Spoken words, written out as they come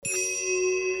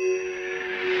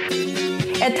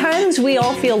At times, we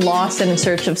all feel lost and in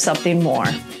search of something more.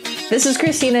 This is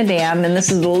Christina Dam, and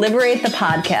this is Liberate the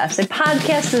Podcast, a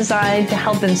podcast designed to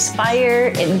help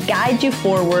inspire and guide you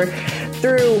forward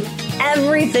through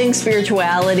everything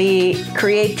spirituality,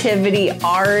 creativity,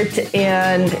 art,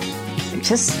 and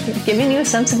just giving you a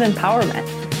sense of empowerment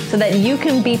so that you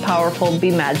can be powerful,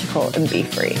 be magical, and be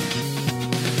free.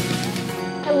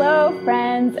 Hello,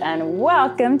 friends, and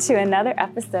welcome to another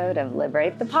episode of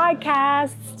Liberate the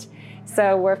Podcast.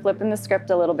 So we're flipping the script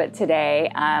a little bit today.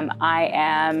 I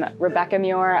am Rebecca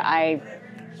Muir. I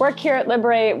work here at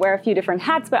Liberate, wear a few different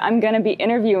hats, but I'm going to be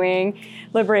interviewing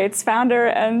Liberate's founder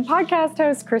and podcast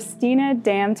host, Christina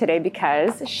Dam, today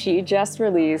because she just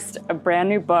released a brand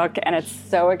new book, and it's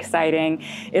so exciting.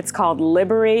 It's called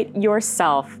Liberate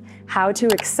Yourself: How to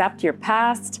Accept Your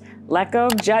Past, Let Go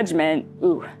of Judgment,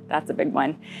 ooh, that's a big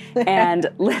one, and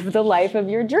live the life of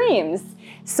your dreams.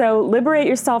 So Liberate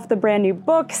Yourself, the brand new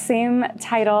book, same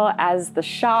title as the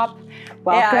shop.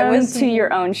 Welcome to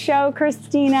your own show,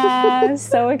 Christina.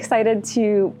 So excited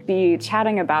to be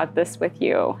chatting about this with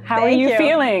you. How are you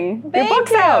feeling? Your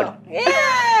book's out.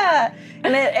 Yeah.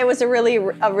 And it was a really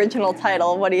original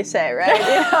title. What do you say,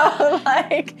 right?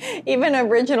 Like even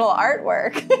original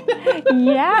artwork.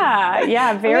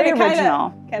 Yeah, very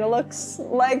original. Kind of looks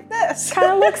like this.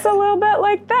 Kind of looks a little bit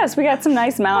like this. We got some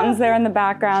nice mountains there in the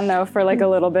background, though, for like a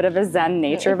little bit of a Zen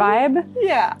nature vibe.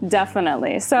 Yeah.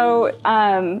 Definitely. So,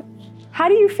 how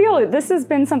do you feel? This has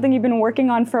been something you've been working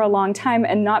on for a long time,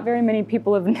 and not very many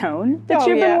people have known that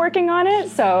you've been working on it.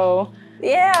 So,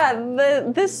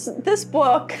 this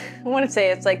book, I want to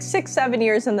say it's like 6-7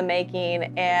 years in the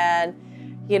making, and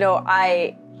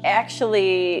I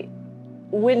actually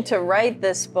went to write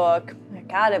this book.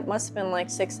 God, it must have been like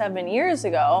 6-7 years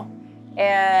ago,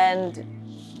 and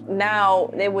now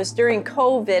it was during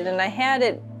COVID, and I had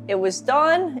it. It was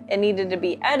done. It needed to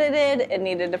be edited. It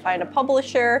needed to find a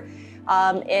publisher.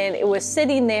 And it was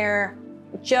sitting there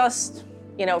just,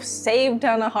 saved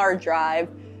on a hard drive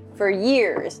for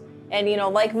years. And,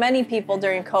 like many people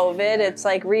during COVID, it's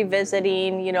like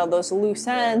revisiting, those loose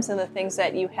ends and the things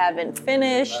that you haven't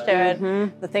finished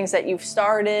and the things that you've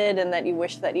started and that you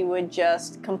wish that you would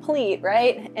just complete,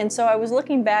 right? And so I was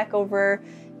looking back over,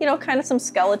 kind of some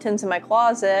skeletons in my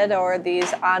closet or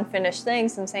these unfinished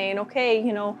things and saying, okay,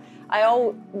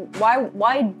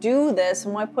 why do this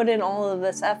and why put in all of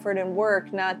this effort and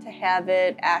work not to have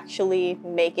it actually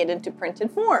make it into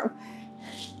printed form?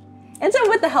 And so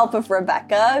with the help of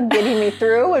Rebecca getting me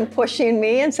through and pushing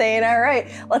me and saying, all right,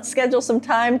 let's schedule some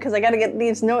time because I got to get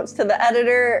these notes to the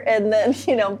editor and then,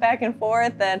 back and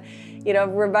forth. And,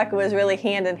 Rebecca was really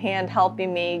hand in hand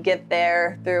helping me get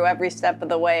there through every step of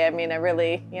the way. I mean, I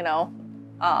really,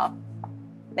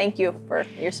 thank you for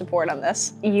your support on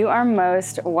this. You are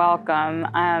most welcome.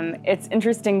 It's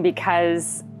interesting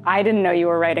because I didn't know you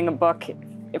were writing a book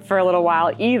for a little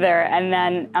while either. And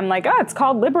then I'm like, it's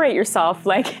called Liberate Yourself.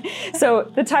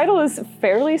 So the title is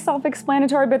fairly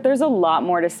self-explanatory, but there's a lot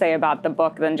more to say about the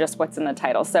book than just what's in the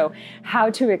title. So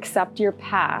how to accept your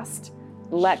past,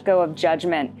 let go of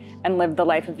judgment, and live the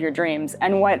life of your dreams.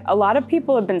 And what a lot of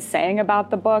people have been saying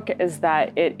about the book is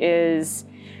that it is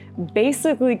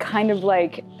basically kind of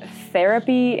like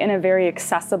therapy in a very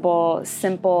accessible,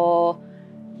 simple,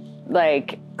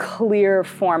 clear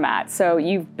format. So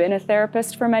you've been a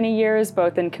therapist for many years,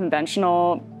 both in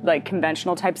conventional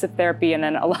types of therapy and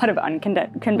then a lot of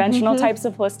unconventional types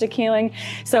of holistic healing.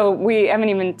 So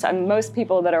most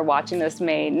people that are watching this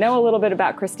may know a little bit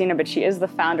about Christina, but she is the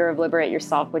founder of Liberate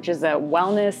Yourself, which is a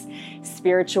wellness,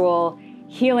 spiritual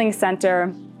healing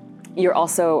center. You're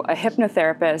also a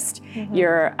hypnotherapist,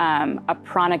 you're a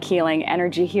pranic healing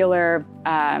energy healer,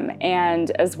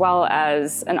 and as well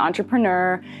as an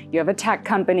entrepreneur. You have a tech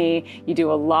company, you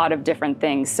do a lot of different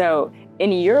things. So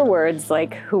in your words,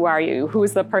 who are you?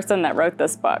 Who's the person that wrote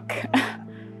this book?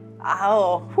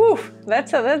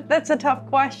 That's a tough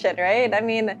question, right? I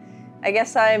mean, I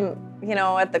guess I'm,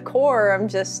 at the core, I'm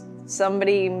just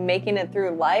somebody making it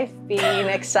through life, being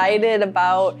excited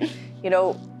about,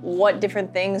 what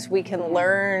different things we can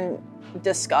learn,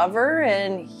 discover,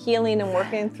 and healing and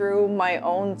working through my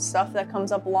own stuff that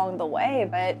comes up along the way.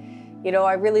 But,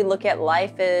 I really look at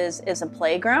life as a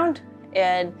playground,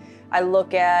 and I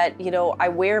look at, I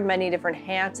wear many different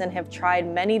hats and have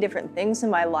tried many different things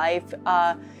in my life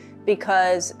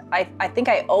because I think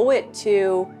I owe it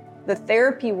to the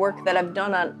therapy work that I've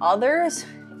done on others.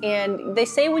 And they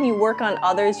say when you work on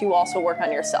others, you also work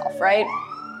on yourself, right?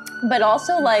 But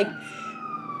also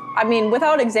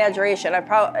without exaggeration,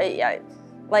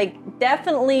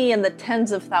 definitely in the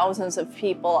tens of thousands of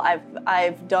people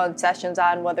I've done sessions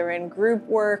on, whether in group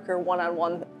work or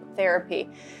one-on-one therapy.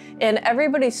 And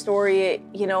everybody's story,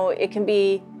 you know, it can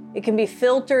be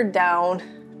filtered down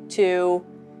to,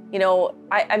 you know,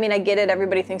 I mean, I get it.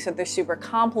 Everybody thinks that they're super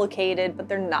complicated, but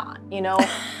they're not. You know,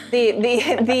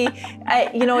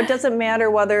 you know, it doesn't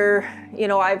matter whether, you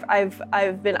know,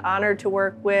 I've been honored to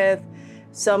work with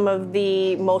some of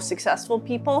the most successful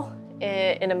people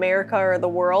in America or the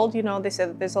world. You know, they said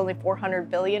that there's only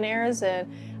 400 billionaires,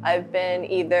 and I've been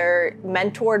either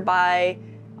mentored by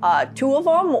 2 of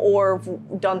them or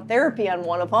done therapy on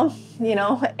 1 of them, you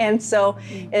know, and so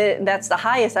that's the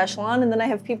highest echelon. And then I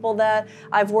have people that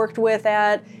I've worked with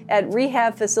at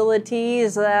rehab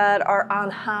facilities that are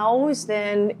unhoused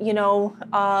and, you know,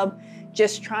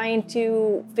 just trying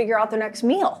to figure out their next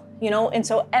meal, you know, and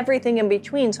so everything in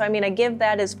between. So, I mean, I give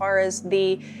that as far as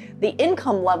the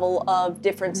income level of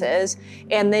differences,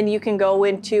 and then you can go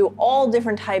into all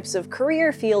different types of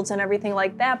career fields and everything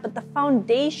like that. But the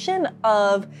foundation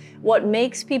of what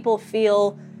makes people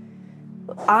feel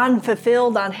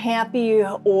unfulfilled, unhappy,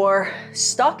 or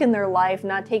stuck in their life,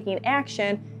 not taking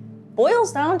action,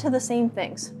 boils down to the same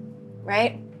things,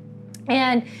 right?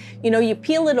 And, you know, you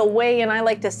peel it away, and I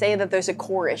like to say that there's a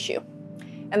core issue.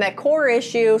 And that core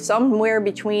issue, somewhere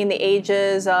between the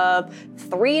ages of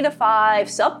 3 to 5,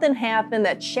 something happened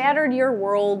that shattered your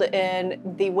world and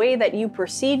the way that you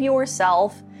perceive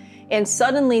yourself. And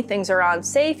suddenly things are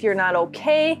unsafe, you're not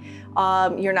okay,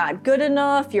 you're not good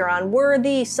enough, you're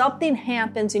unworthy. Something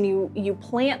happens and you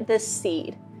plant this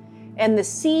seed. And the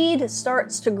seed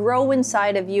starts to grow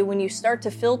inside of you when you start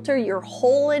to filter your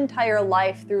whole entire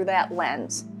life through that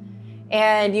lens.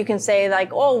 And you can say like,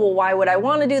 oh, well, why would I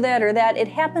want to do that or that? It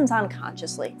happens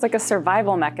unconsciously. It's like a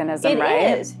survival mechanism, right?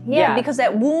 It is, yeah, because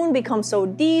that wound becomes so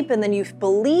deep and then you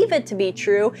believe it to be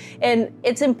true. And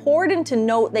it's important to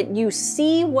note that you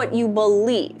see what you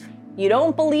believe. You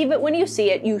don't believe it when you see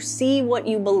it, you see what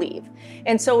you believe.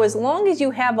 And so as long as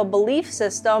you have a belief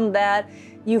system that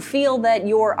you feel that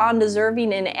you're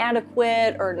undeserving,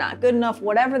 inadequate, or not good enough,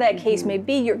 whatever that case may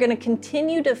be, you're going to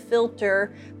continue to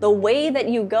filter the way that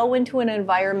you go into an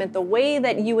environment, the way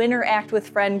that you interact with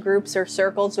friend groups or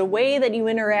circles, the way that you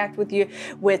interact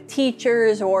with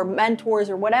teachers or mentors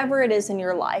or whatever it is in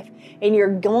your life. And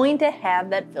you're going to have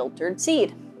that filtered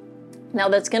seed. Now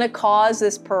that's going to cause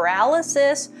this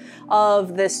paralysis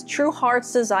of this true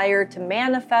heart's desire to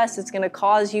manifest. It's going to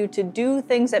cause you to do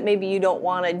things that maybe you don't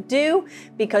want to do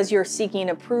because you're seeking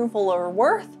approval or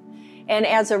worth. And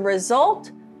as a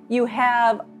result, you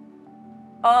have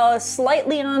a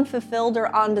slightly unfulfilled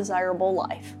or undesirable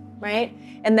life, right?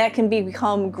 And that can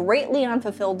become greatly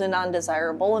unfulfilled and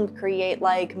undesirable and create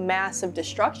like massive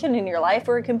destruction in your life,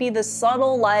 or it can be the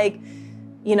subtle like,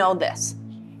 you know, this.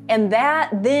 And that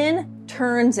then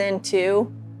turns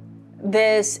into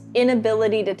this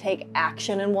inability to take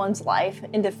action in one's life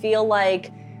and to feel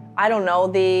like, I don't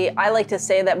know, I like to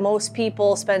say that most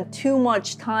people spend too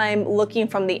much time looking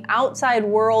from the outside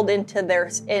world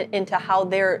into how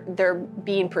they're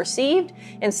being perceived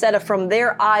instead of from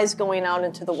their eyes going out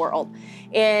into the world.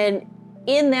 And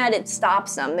in that, it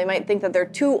stops them. They might think that they're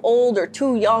too old or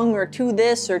too young or too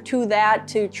this or too that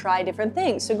to try different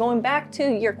things. So going back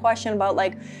to your question about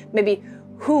like maybe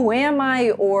who am I,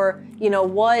 or you know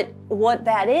what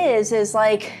that is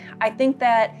like, I think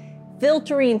that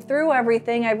filtering through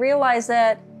everything, I realize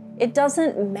that it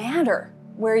doesn't matter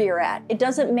where you're at. It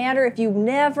doesn't matter if you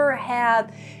never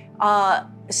have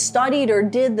studied or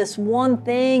did this one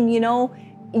thing, you know,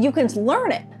 you can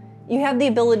learn it. You have the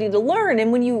ability to learn.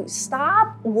 And when you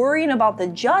stop worrying about the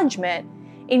judgment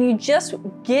and you just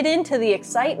get into the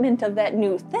excitement of that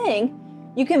new thing,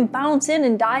 you can bounce in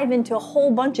and dive into a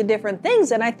whole bunch of different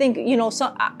things. And I think, you know,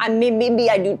 maybe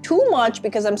I do too much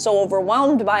because I'm so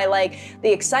overwhelmed by like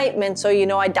the excitement. So, you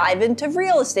know, I dive into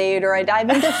real estate or I dive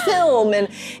into film and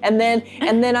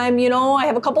then I'm, you know, I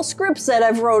have a couple scripts that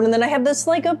I've wrote, and then I have this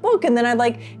like a book, and then I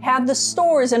like have the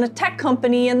stores and a tech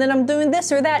company, and then I'm doing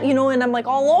this or that, you know, and I'm like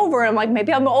all over. And I'm like,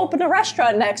 maybe I'm gonna open a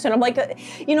restaurant next. And I'm like,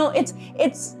 you know,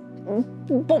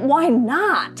 but why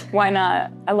not? Why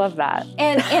not? I love that.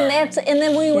 And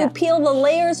then we peel the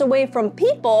layers away from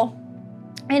people,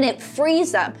 and it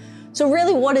frees them. So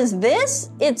really, what is this?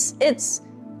 It's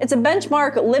a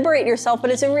benchmark. Liberate yourself,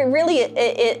 but it's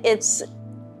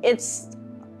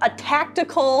a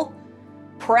tactical,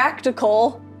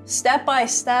 practical,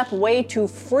 step-by-step way to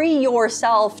free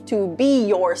yourself to be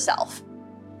yourself.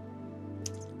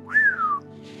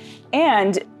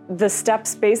 And the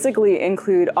steps basically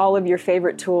include all of your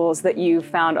favorite tools that you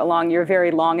found along your very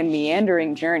long and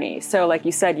meandering journey. So like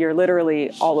you said, you're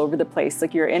literally all over the place.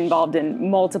 Like you're involved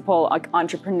in multiple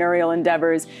entrepreneurial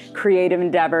endeavors, creative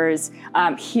endeavors,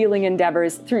 healing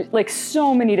endeavors through like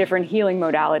so many different healing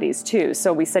modalities too.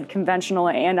 So we said conventional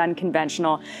and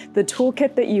unconventional. The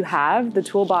toolkit that you have, the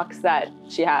toolbox that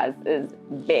she has is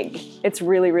big. It's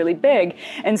really, really big.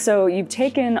 And so you've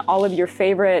taken all of your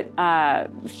favorite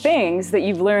things that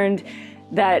you've learned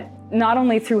that not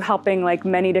only through helping like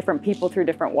many different people through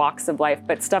different walks of life,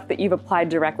 but stuff that you've applied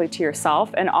directly to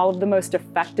yourself and all of the most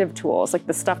effective tools, like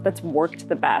the stuff that's worked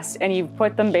the best. And you've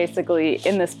put them basically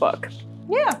in this book.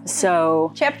 Yeah.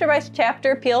 So chapter by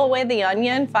chapter, peel away the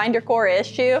onion, find your core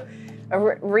issue,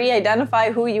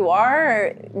 re-identify who you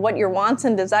are, what your wants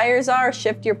and desires are,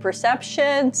 shift your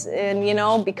perceptions, and, you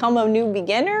know, become a new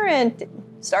beginner and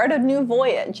start a new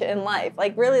voyage in life.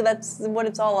 Like really, that's what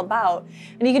it's all about.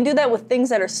 And you can do that with things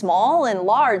that are small and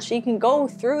large. So you can go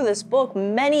through this book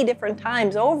many different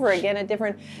times over again at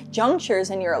different junctures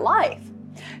in your life.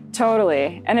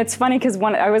 Totally. And it's funny because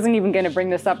I wasn't even going to bring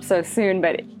this up so soon,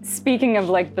 but speaking of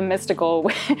like the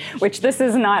mystical, which this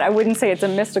is not, I wouldn't say it's a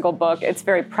mystical book. It's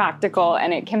very practical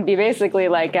and it can be basically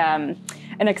like an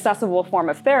accessible form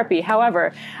of therapy.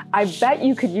 However, I bet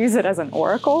you could use it as an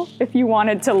oracle if you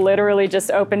wanted to literally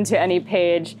just open to any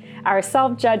page. Our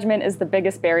self-judgment is the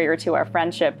biggest barrier to our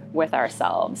friendship with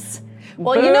ourselves.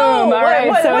 Well, Boom. you know, all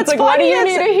right. So it's like, what do you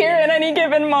need is to hear at any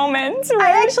given moment?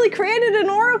 Right? I actually created an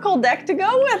oracle deck to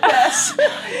go with this.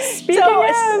 Speaking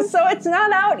of. So it's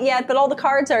not out yet, but all the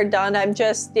cards are done. I'm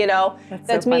just, you know,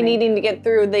 that's me needing to get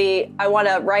through I want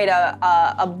to write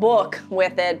a book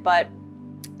with it, but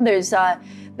there's the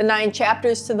 9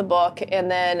 chapters to the book, and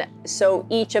then so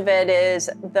each of it is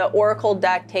the oracle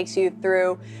deck takes you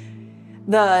through.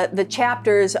 The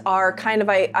chapters are kind of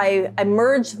I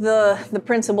merge the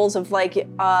principles of like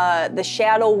the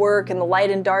shadow work and the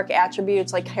light and dark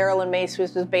attributes, like Carolyn Myss,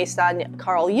 which was based on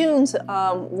Carl Jung's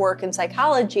work in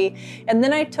psychology, and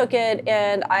then I took it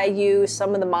and I used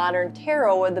some of the modern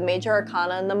tarot with the major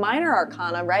arcana and the minor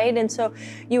arcana, right? And so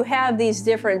you have these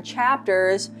different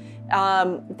chapters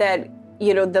that.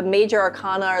 You know, the major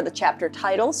arcana are the chapter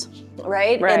titles,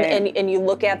 right? And you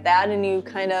look at that and you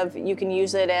can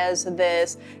use it as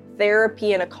this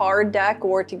therapy in a card deck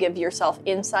or to give yourself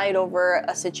insight over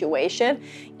a situation.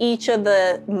 Each of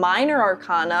the minor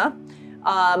arcana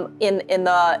in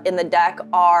the deck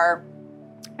are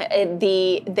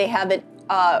they have it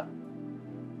a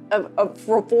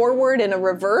forward and a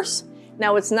reverse.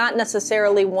 Now, it's not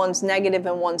necessarily one's negative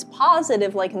and one's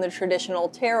positive, like in the traditional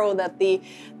tarot, that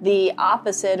the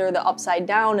opposite or the upside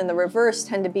down and the reverse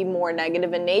tend to be more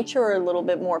negative in nature or a little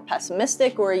bit more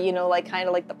pessimistic or, you know, like kind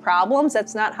of like the problems.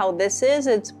 That's not how this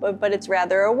is, but it's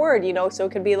rather a word, you know, so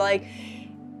it could be like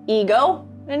ego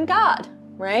and God,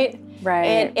 right?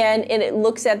 Right. And it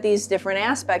looks at these different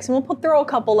aspects. And we'll throw a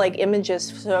couple like images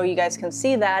so you guys can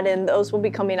see that, and those will be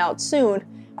coming out soon.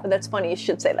 But that's funny, you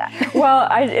should say that. Well,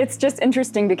 it's just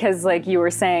interesting because like you were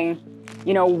saying,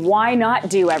 you know, why not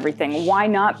do everything? Why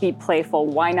not be playful?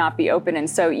 Why not be open? And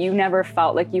so you never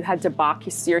felt like you had to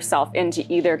box yourself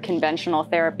into either conventional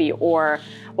therapy or,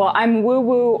 well, I'm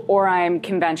woo-woo or I'm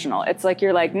conventional. It's like,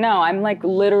 you're like, no, I'm like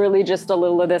literally just a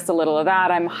little of this, a little of that.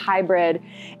 I'm hybrid.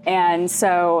 And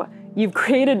so you've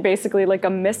created basically like a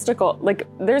mystical, like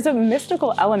there's a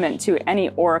mystical element to any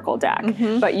oracle deck,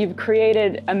 but you've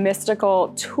created a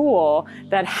mystical tool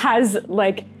that has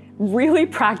like really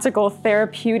practical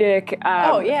therapeutic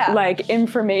like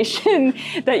information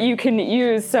that you can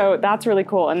use. So that's really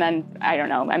cool. And then, I don't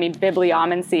know, I mean,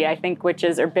 bibliomancy, I think, or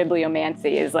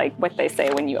bibliomancy is like what they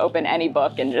say when you open any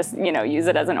book and just, you know, use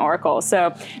it as an oracle.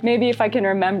 So maybe if I can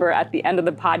remember at the end of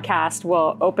the podcast,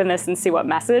 we'll open this and see what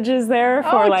message is there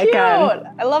for cute.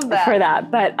 I love that. For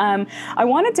that. But I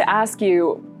wanted to ask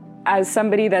you, as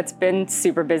somebody that's been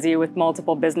super busy with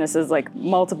multiple businesses, like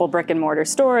multiple brick and mortar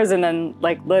stores, and then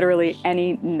like literally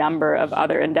any number of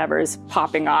other endeavors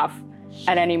popping off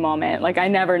at any moment. Like I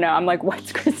never know. I'm like,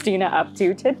 what's Christina up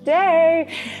to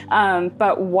today?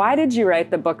 But why did you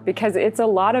write the book? Because it's a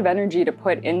lot of energy to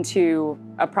put into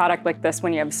a product like this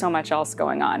when you have so much else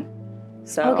going on.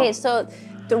 So okay, so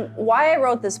why I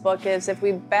wrote this book is, if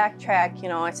we backtrack, you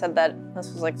know, I said that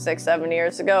this was like 6-7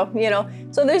 years ago, you know,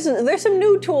 so there's some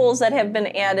new tools that have been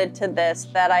added to this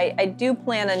that I do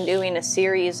plan on doing a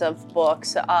series of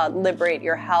books, Liberate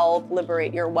Your Health,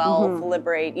 Liberate Your Wealth,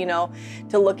 Liberate, you know,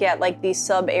 to look at like these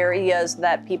sub areas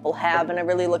that people have. And I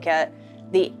really look at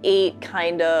the 8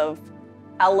 kind of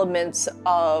elements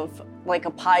of like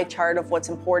a pie chart of what's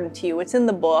important to you. It's in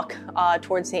the book.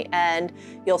 Towards the end,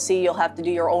 you'll see you'll have to do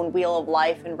your own wheel of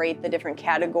life and rate the different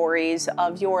categories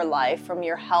of your life, from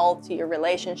your health to your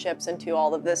relationships and to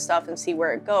all of this stuff, and see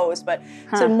where it goes. But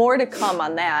so more to come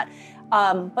on that.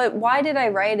 But why did I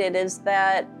write it is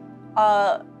that,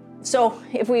 so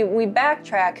if we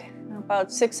backtrack about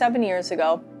 6-7 years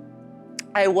ago,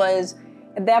 I was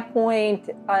at that point,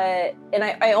 and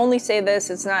I only say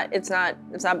this, I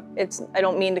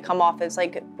don't mean to come off as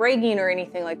like bragging or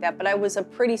anything like that, but I was a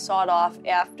pretty sought off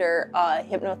after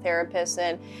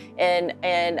hypnotherapist,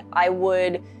 and I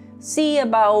would see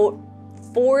about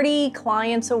 40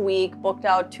 clients a week booked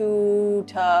out 2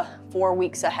 to 4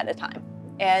 weeks ahead of time.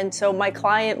 And so my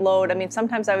client load, I mean,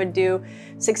 sometimes I would do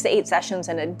 6 to 8 sessions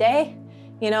in a day,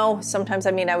 sometimes,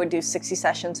 I would do 60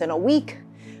 sessions in a week.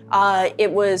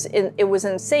 It was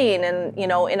insane, and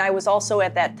and I was also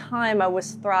at that time I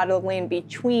was throttling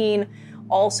between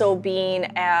also being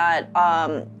at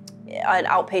an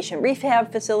outpatient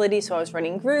rehab facility, so I was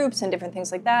running groups and different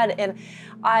things like that, and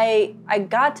I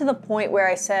got to the point where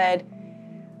I said,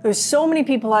 there's so many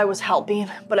people I was helping,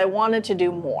 but I wanted to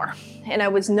do more, and I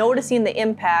was noticing the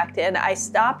impact, and I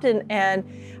stopped and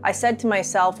I said to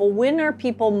myself, well, when are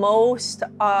people most,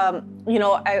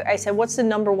 I said, what's the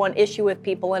number one issue with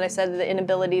people? And I said, the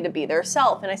inability to be their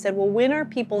self. And I said, well, when are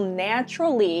people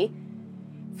naturally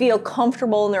feel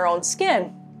comfortable in their own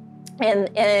skin?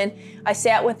 And I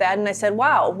sat with that and I said,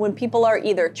 wow, when people are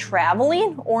either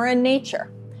traveling or in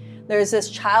nature. There's this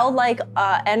childlike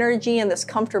energy and this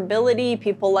comfortability.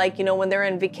 People when they're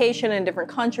in vacation in a different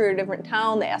country or a different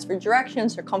town, they ask for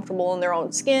directions, they're comfortable in their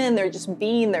own skin, they're just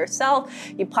being their self.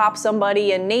 You pop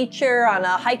somebody in nature on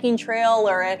a hiking trail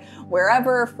or at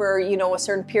wherever for, a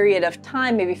certain period of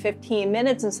time, maybe 15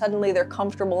 minutes, and suddenly they're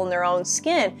comfortable in their own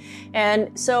skin.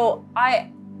 And so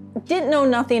I didn't know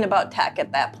nothing about tech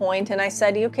at that point, and I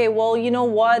said, okay, well, you know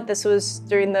what? This was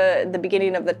during the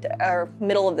beginning of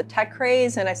middle of the tech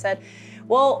craze, and I said,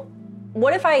 well,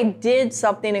 what if I did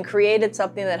something and created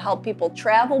something that helped people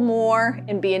travel more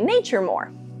and be in nature more?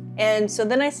 And so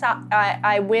then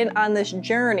I went on this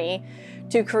journey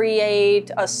to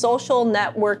create a social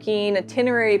networking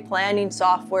itinerary planning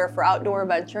software for outdoor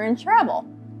adventure and travel.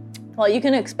 Well, you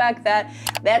can expect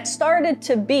that started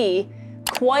to be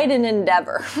quite an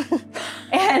endeavor.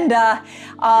 And that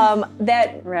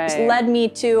led me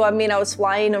to, I was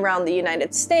flying around the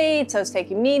United States, I was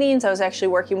taking meetings, I was actually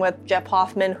working with Jeff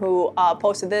Hoffman, who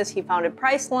posted this. He founded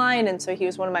Priceline, and so he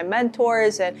was one of my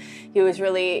mentors, and he was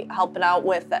really helping out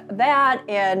with that,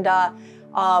 and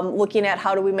looking at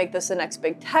how do we make this the next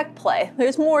big tech play.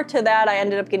 There's more to that. I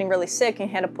ended up getting really sick and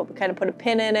had to put a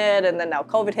pin in it, and then now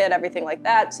COVID hit, everything like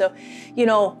that. So,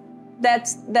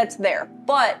 that's there.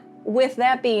 But with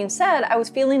that being said, I was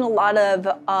feeling a lot of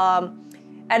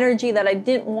energy that I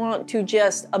didn't want to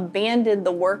just abandon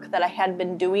the work that I had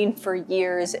been doing for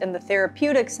years in the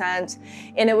therapeutic sense.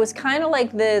 And it was kind of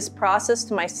like this process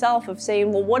to myself of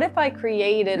saying, well, what if I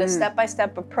created a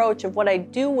step-by-step approach of what I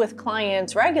do with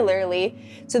clients regularly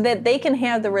so that they can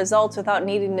have the results without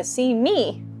needing to see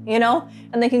me, and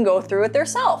they can go through it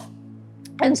themselves.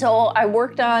 And so I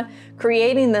worked on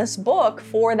creating this book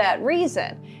for that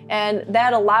reason. And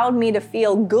that allowed me to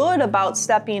feel good about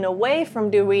stepping away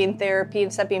from doing therapy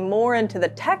and stepping more into the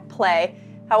tech play.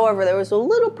 However, there was a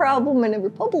little problem. I never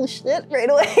published it right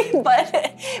away,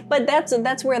 but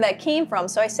that's where that came from.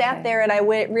 So I sat there and I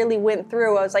really went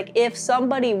through. I was like, if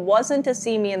somebody wasn't to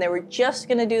see me and they were just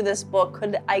going to do this book,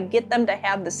 could I get them to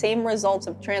have the same results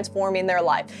of transforming their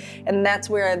life? And that's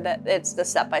where it's the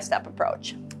step-by-step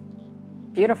approach.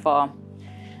 Beautiful.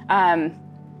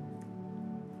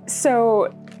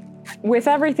 So with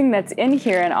everything that's in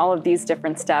here and all of these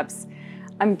different steps,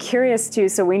 I'm curious too,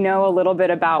 so we know a little bit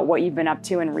about what you've been up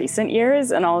to in recent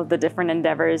years and all of the different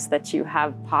endeavors that you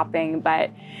have popping, but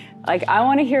I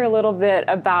want to hear a little bit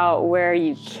about where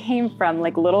you came from,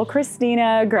 like little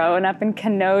Christina growing up in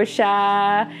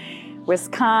Kenosha,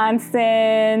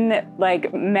 Wisconsin,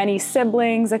 like many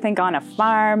siblings, I think on a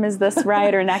farm, is this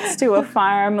right? Or next to a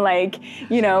farm,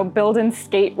 building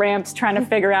skate ramps, trying to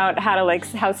figure out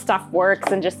how stuff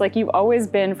works. And just you've always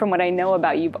been, from what I know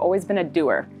about you, you've always been a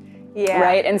doer. Yeah.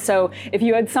 Right? And so if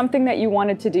you had something that you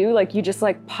wanted to do, you just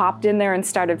popped in there and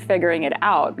started figuring it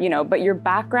out, but your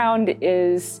background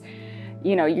is,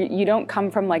 you don't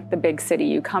come from the big city.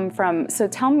 You come from, so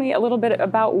tell me a little bit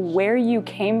about where you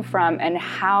came from and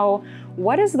how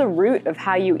what is the root of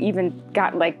how you even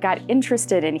got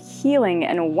interested in healing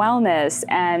and wellness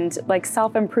and like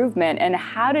self-improvement? And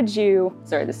how did you,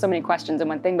 sorry, there's so many questions in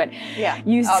one thing, but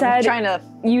you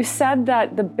said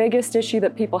that the biggest issue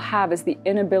that people have is the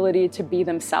inability to be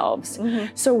themselves.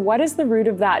 So what is the root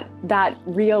of that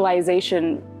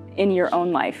realization in your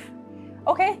own life?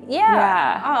 Okay,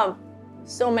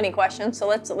 so many questions. So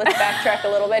let's backtrack a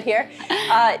little bit here.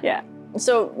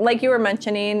 So like you were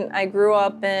mentioning, I grew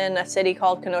up in a city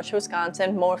called Kenosha,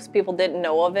 Wisconsin. Most people didn't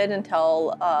know of it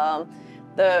until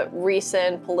the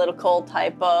recent political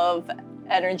type of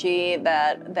energy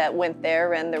that went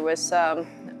there, and there was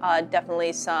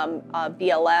definitely some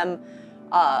BLM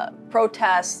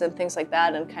protests and things like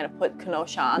that, and kind of put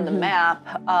Kenosha on the map.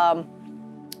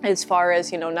 As far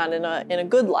as, not in a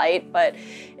good light, but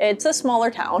it's a smaller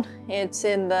town. It's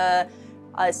in the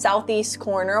southeast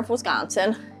corner of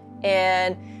Wisconsin,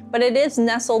 but it is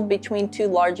nestled between two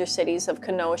larger cities of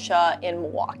Kenosha and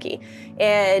Milwaukee.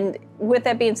 And with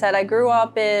that being said, I grew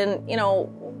up in,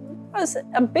 I was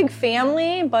a big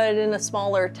family, but in a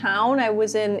smaller town.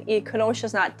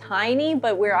 Kenosha's not tiny,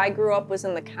 but where I grew up was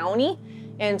in the county.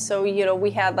 And so, we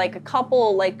had like a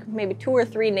couple, like maybe 2 or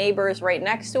 3 neighbors right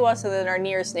next to us, and then our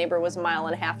nearest neighbor was 1.5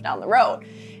 miles down the road,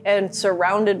 and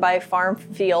surrounded by farm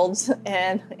fields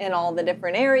and all the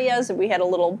different areas. And we had a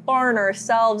little barn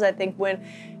ourselves. I think when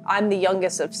I'm the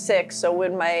youngest of 6, so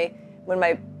when my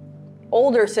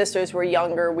older sisters were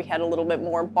younger, we had a little bit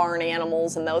more barn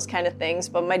animals and those kind of things.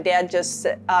 But my dad just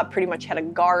pretty much had a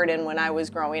garden when I was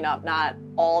growing up, not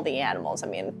all the animals. I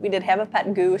mean, we did have a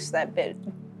pet goose that bit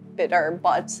our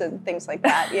butts and things like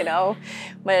that,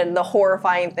 when the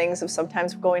horrifying things of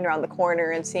sometimes going around the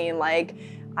corner and seeing like,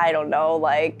 I don't know,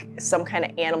 like some kind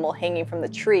of animal hanging from the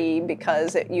tree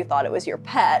because you thought it was your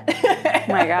pet.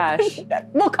 Oh my gosh.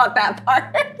 We'll cut that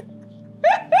part.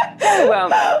 Well,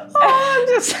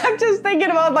 I'm just thinking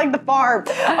about like the farm.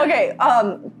 Okay.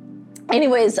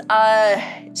 Anyways,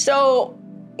 so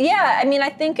yeah, I mean, I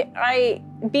think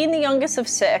being the youngest of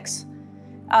 6,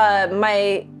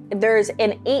 there's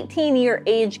an 18-year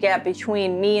age gap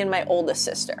between me and my oldest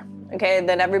sister. Okay,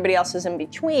 then everybody else is in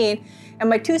between. And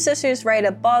my 2 sisters right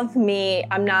above me,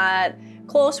 I'm not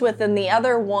close with, and the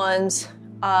other ones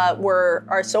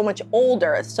are so much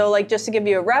older. So like, just to give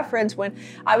you a reference, when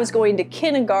I was going to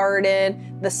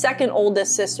kindergarten, the second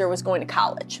oldest sister was going to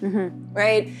college,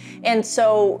 right? And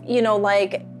so,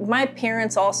 like my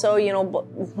parents also,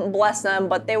 bless them,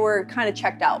 but they were kind of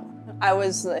checked out. I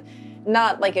was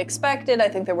not like expected. I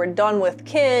think they were done with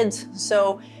kids.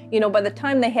 So, by the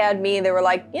time they had me, they were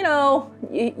like,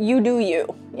 you do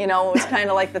you. It was kind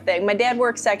of like the thing. My dad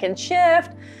worked second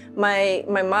shift. My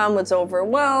mom was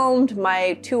overwhelmed.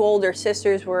 My 2 older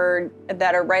sisters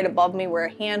that are right above me were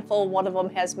a handful. One of them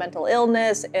has mental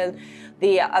illness, and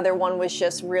the other one was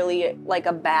just really like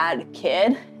a bad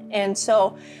kid. And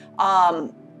so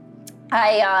I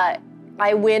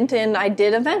went and I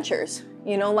did adventures.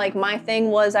 Like my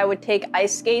thing was I would take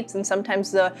ice skates, and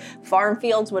sometimes the farm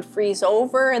fields would freeze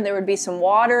over and there would be some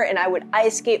water, and I would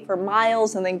ice skate for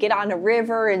miles and then get on a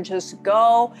river and just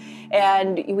go.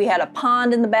 And we had a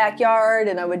pond in the backyard,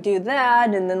 and I would do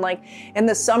that. And then like in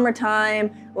the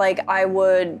summertime, like I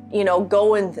would,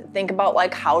 go and think about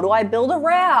like, how do I build a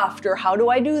raft, or how do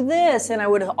I do this? And I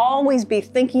would always be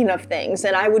thinking of things.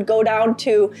 And I would go down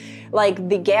to like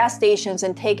the gas stations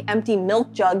and take empty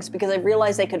milk jugs because I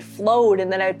realized they could float. And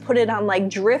then I'd put it on like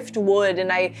driftwood,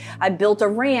 and I built a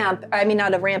raft.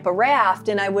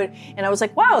 And I was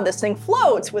like, wow, this thing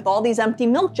floats with all these empty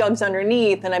milk jugs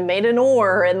underneath. And I made an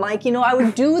oar, and like, I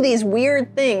would do these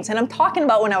weird things. And I'm talking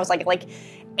about when I was like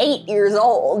 8 years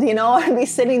old, I'd be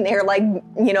sitting there like,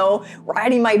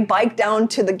 riding my bike down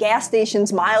to the gas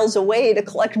stations miles away to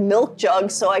collect milk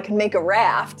jugs so I could make a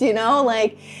raft,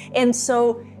 and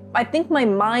so I think my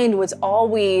mind was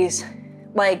always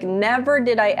like, never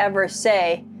did I ever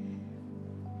say,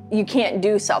 you can't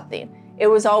do something. It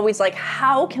was always like,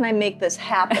 how can I make this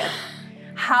happen?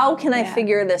 How can I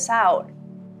figure this out?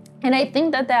 And I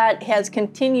think that has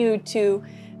continued to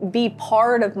be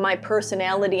part of my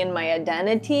personality and my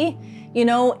identity,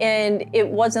 and it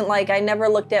wasn't like I never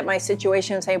looked at my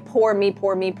situation and saying, poor me,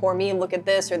 poor me, poor me, look at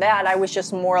this or that. I was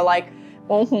just more like,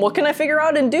 well, what can I figure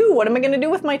out and do? What am I going to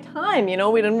do with my time? We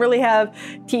didn't really have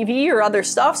TV or other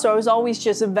stuff, so I was always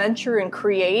just adventuring and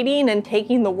creating and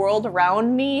taking the world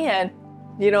around me. And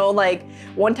like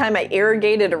one time I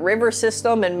irrigated a river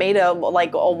system and made a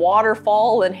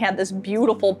waterfall and had this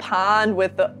beautiful pond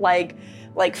with like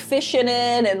fish in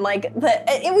it, and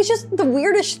it was just the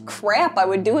weirdest crap I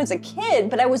would do as a kid,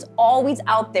 but I was always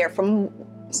out there from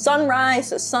sunrise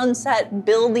to sunset,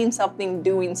 building something,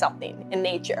 doing something in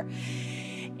nature.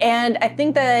 And I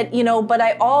think that, but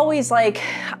I always I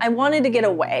wanted to get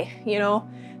away,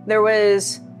 there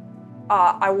was,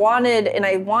 I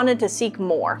wanted to seek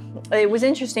more. It was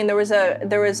interesting. There was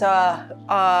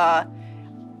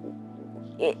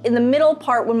in the middle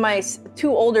part when my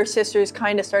two older sisters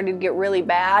kind of started to get really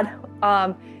bad,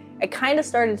 I kind of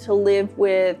started to live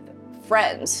with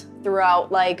friends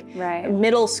throughout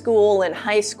middle school and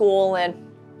high school, and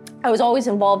I was always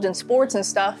involved in sports and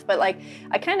stuff, but I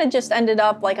kind of just ended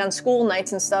up on school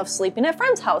nights and stuff sleeping at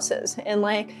friends' houses, and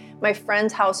my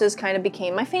friends' houses kind of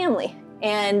became my family.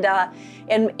 And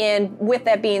with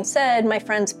that being said, my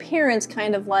friends' parents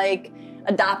kind of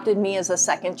adopted me as a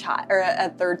second child or a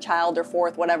third child or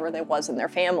fourth, whatever there was in their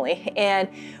family. And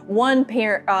one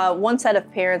set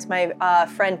of parents, my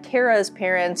friend Tara's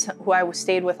parents, who I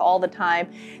stayed with all the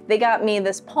time, they got me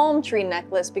this palm tree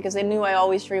necklace because they knew I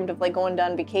always dreamed of going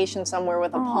on vacation somewhere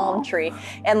with a palm tree.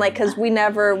 And because we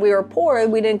were poor,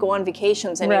 we didn't go on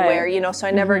vacations anywhere, so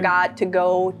I never got to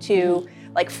go to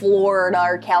Florida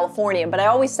or California. But I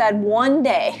always said one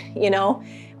day,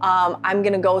 I'm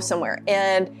gonna go somewhere.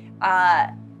 And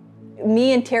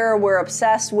me and Tara were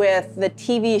obsessed with the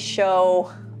TV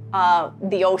show,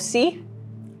 The O.C.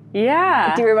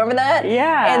 Yeah. Do you remember that?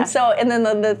 Yeah. And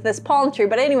then this palm tree.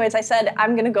 But anyways, I said,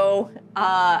 I'm gonna go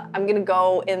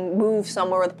and move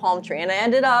somewhere with a palm tree. And I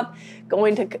ended up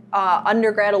going to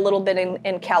undergrad a little bit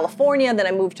in California. Then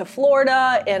I moved to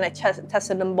Florida and I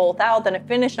tested them both out. Then I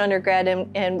finished undergrad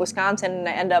in Wisconsin, and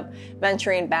I ended up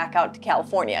venturing back out to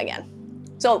California again.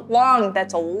 So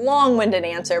that's a long-winded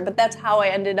answer, but that's how I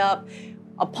ended up.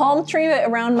 A palm tree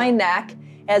around my neck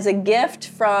as a gift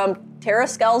from Tara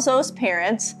Scalzo's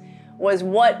parents was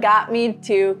what got me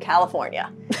to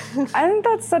California. I think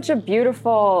that's such a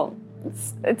beautiful,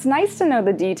 it's nice to know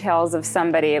the details of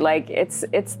somebody.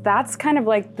 That's kind of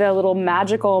the little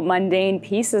magical, mundane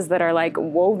pieces that are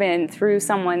woven through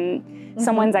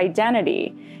someone's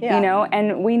identity. Yeah.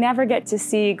 And we never get to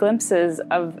see glimpses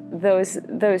of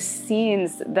those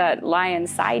scenes that lie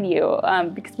inside you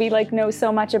because we know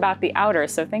so much about the outer.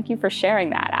 So thank you for sharing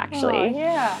that, actually. Oh,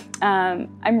 yeah.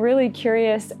 I'm really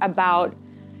curious about,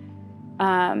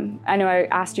 I know I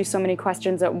asked you so many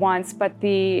questions at once, but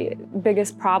the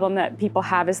biggest problem that people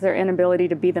have is their inability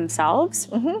to be themselves.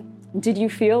 Mm-hmm. Did you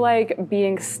feel like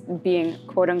being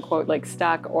quote unquote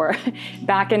stuck or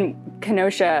back in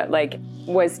Kenosha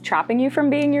was trapping you from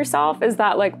being yourself? Is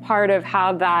that part of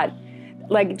how that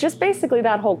just basically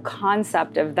that whole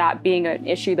concept of that being an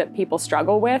issue that people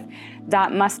struggle with,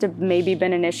 that must have maybe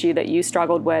been an issue that you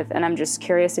struggled with, and I'm just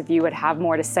curious if you would have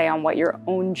more to say on what your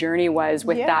own journey was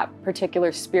with that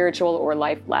particular spiritual or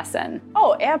life lesson.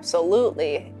 Oh,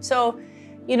 absolutely. So,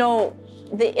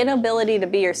 the inability to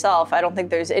be yourself, I don't think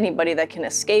there's anybody that can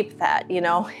escape that,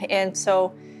 And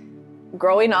so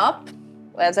growing up,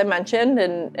 as I mentioned,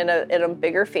 in a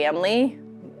bigger family,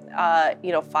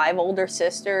 5 older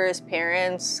sisters,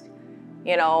 parents,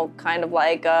 kind of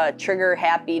a trigger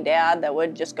happy dad that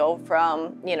would just go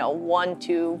from, 1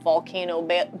 to volcano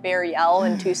bear yell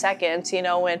in 2 seconds,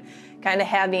 and kind of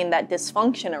having that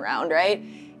dysfunction around, right?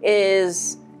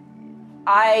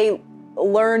 I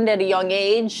learned at a young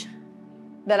age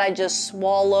that I just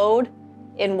swallowed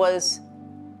and was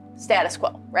status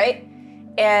quo, right?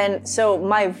 And so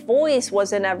my voice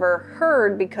wasn't ever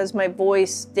heard because my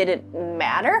voice didn't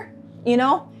matter, And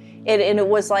it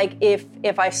was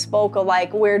if I spoke of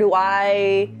what do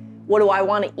I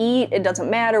want to eat? It doesn't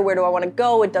matter. Where do I want to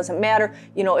go? It doesn't matter.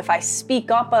 If I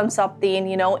speak up on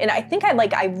something, and I think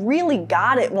I really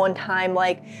got it one time.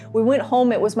 We went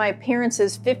home, it was my parents'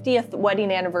 50th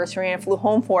wedding anniversary, and I flew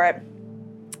home for it.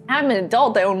 I'm an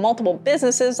adult, I own multiple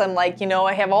businesses, I'm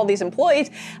I have all these employees.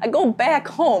 I go back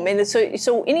home, and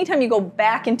so anytime you go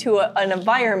back into an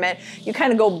environment, you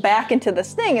kind of go back into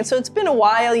this thing. And so it's been a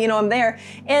while, I'm there.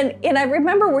 And I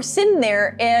remember we're sitting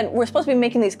there, and we're supposed to be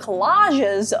making these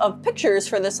collages of pictures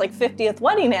for this 50th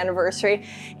wedding anniversary.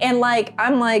 And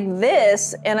I'm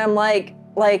this, and I'm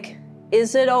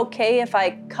is it okay if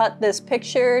I cut this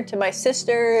picture to my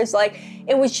sisters?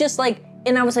 It was just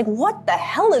and I was what the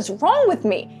hell is wrong with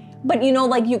me? But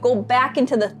you go back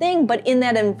into the thing, but in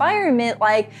that environment,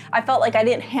 I felt I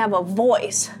didn't have a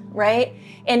voice, right?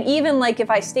 And even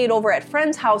if I stayed over at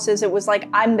friends' houses, it was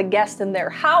I'm the guest in their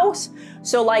house.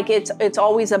 So it's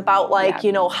always about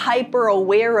hyper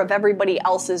aware of everybody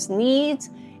else's needs.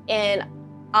 And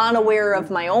unaware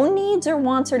of my own needs or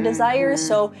wants or desires.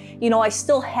 So, I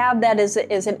still have that as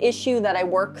an issue that I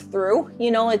work through.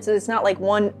 It's not like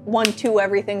one, two,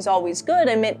 everything's always good.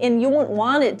 And you wouldn't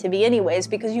want it to be anyways,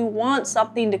 because you want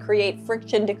something to create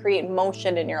friction, to create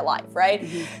motion in your life, right?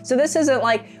 So this isn't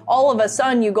like all of a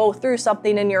sudden you go through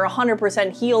something and you're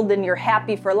 100% healed and you're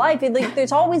happy for life.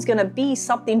 There's always going to be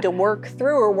something to work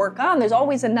through or work on. There's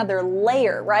always another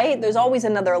layer, right? There's always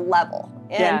another level.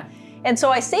 And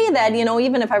so I say that,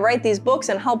 even if I write these books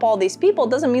and help all these people, it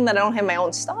doesn't mean that I don't have my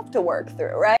own stuff to work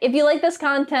through, right? If you like this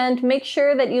content, make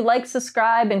sure that you like,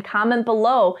 subscribe, and comment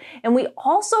below. And we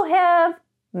also have an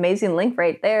amazing link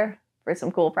right there for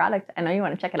some cool product. I know you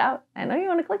want to check it out. I know you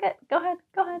want to click it. Go ahead.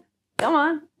 Come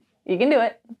on. You can do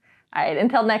it. All right,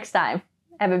 until next time,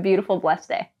 have a beautiful, blessed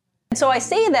day. So I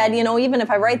say that, even if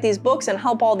I write these books and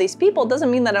help all these people, it doesn't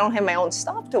mean that I don't have my own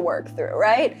stuff to work through,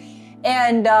 right?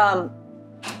 And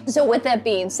so with that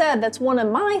being said, that's one of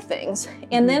my things.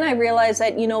 And then I realized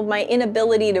that, my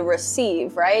inability to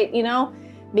receive, right?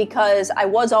 Because I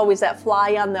was always that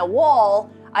fly on the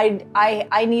wall,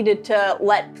 I needed to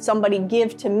let somebody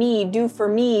give to me, do for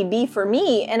me, be for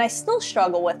me. And I still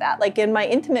struggle with that. Like in my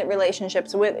intimate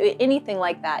relationships, with anything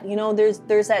like that,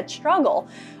 there's that struggle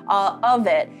of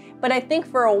it. But I think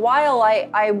for a while,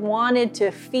 I wanted to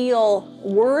feel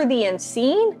worthy and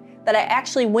seen, that I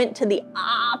actually went to the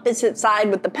opposite side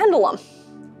with the pendulum,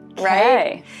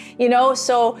 right?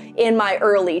 So in my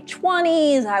early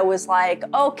 20s, I was like,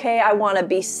 okay, I want to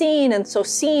be seen. And so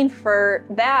seen for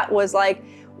that was like,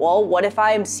 well, what if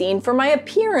I'm seen for my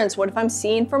appearance? What if I'm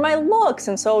seen for my looks?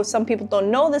 And so some people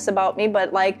don't know this about me,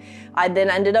 but like I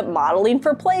then ended up modeling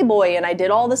for Playboy and I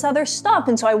did all this other stuff.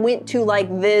 And so I went to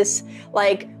this,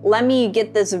 let me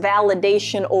get this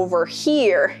validation over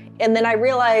here. And then I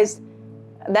realized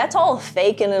that's all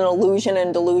fake and an illusion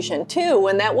and delusion too,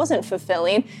 and that wasn't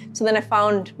fulfilling. So then I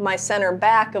found my center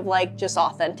back of just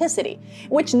authenticity,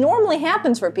 which normally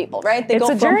happens for people, right? It's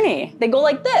a journey. They go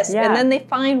like this, and then they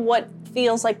find what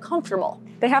feels comfortable.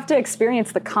 They have to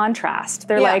experience the contrast.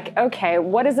 They're like, okay,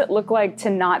 what does it look like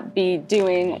to not be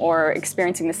doing or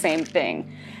experiencing the same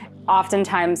thing?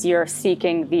 Oftentimes you're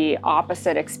seeking the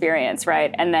opposite experience,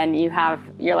 right? And then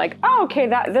you're like, oh, okay,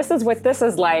 this is what this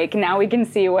is like. Now we can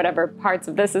see whatever parts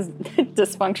of this is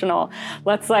dysfunctional.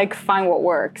 Let's find what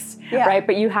works, right?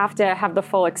 But you have to have the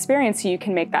full experience so you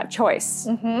can make that choice,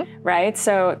 right?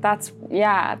 So that's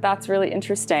really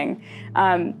interesting.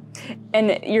 And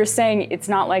you're saying it's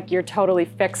not like you're totally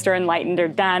fixed or enlightened or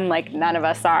done, like none of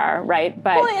us are, right?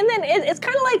 But and then it's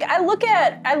kind of like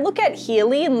I look at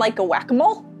healing like a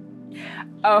whack-a-mole.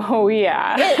 Oh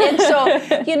yeah. And so,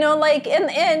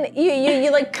 and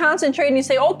you concentrate and you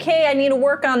say, okay, I need to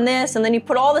work on this. And then you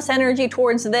put all this energy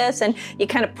towards this and you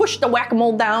kind of push the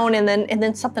whack-a-mole down and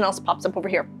then something else pops up over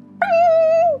here.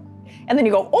 Bing! And then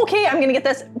you go, okay, I'm going to get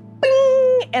this.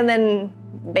 Bing! And then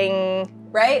bing,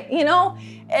 right?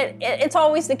 It's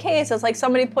always the case. It's like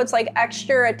somebody puts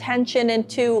extra attention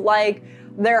into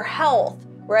their health,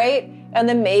 right? And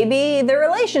then maybe their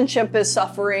relationship is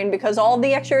suffering because all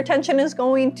the extra attention is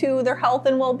going to their health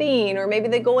and well-being, or maybe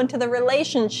they go into the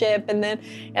relationship and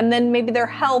then maybe their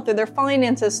health or their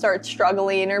finances start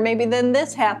struggling, or maybe then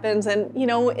this happens,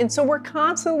 and so we're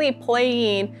constantly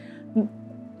playing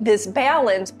this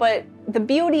balance. But the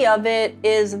beauty of it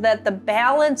is that the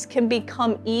balance can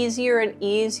become easier and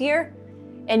easier,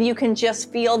 and you can just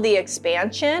feel the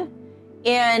expansion.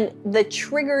 And the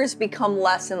triggers become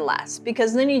less and less,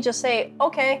 because then you just say,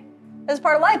 okay, this is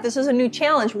part of life. This is a new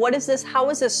challenge. What is this?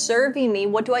 How is this serving me?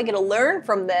 What do I get to learn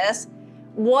from this?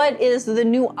 What is the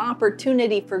new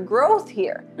opportunity for growth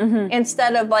here?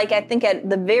 Instead of I think at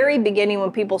the very beginning when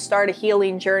people start a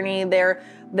healing journey,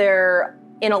 they're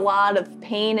in a lot of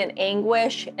pain and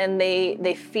anguish, and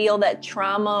they feel that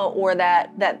trauma or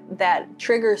that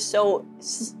trigger so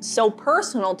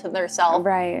personal to their self.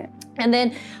 Right. And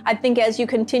then I think as you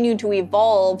continue to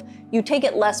evolve, you take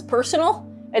it less personal.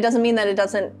 It doesn't mean that it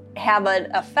doesn't have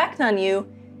an effect on you,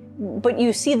 but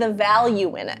you see the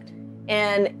value in it.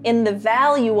 And in the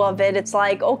value of it, it's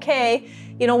like, okay,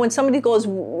 when somebody goes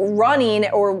running,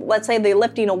 or let's say they're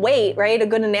lifting a weight, right? A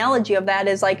good analogy of that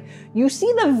is you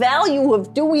see the value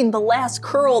of doing the last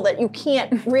curl that you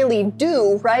can't really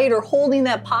do, right? Or holding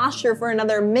that posture for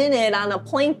another minute on a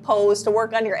plank pose to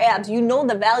work on your abs. You know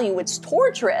the value. It's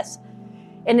torturous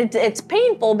and it's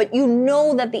painful, but you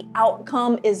know that the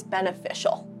outcome is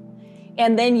beneficial.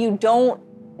 And then you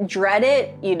don't dread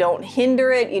it. You don't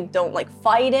hinder it. You don't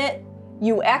fight it.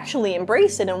 You actually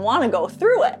embrace it and want to go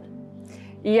through it.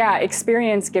 Yeah,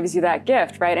 experience gives you that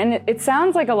gift, right? And it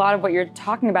sounds like a lot of what you're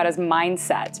talking about is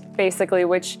mindset, basically,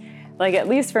 which like at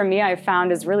least for me, I've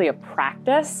found is really a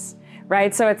practice,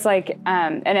 right? So it's like,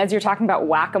 and as you're talking about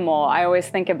whack-a-mole, I always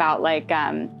think about like,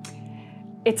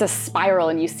 it's a spiral,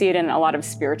 and you see it in a lot of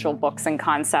spiritual books and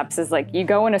concepts, is like you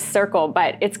go in a circle,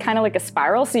 but it's kind of like a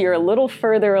spiral. So you're a little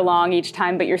further along each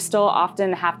time, but you're still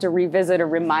often have to revisit or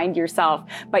remind yourself,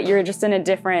 but you're just in a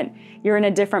different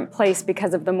place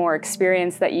because of the more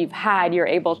experience that you've had. You're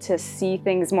able to see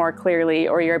things more clearly,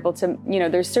 or you're able to,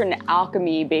 there's certain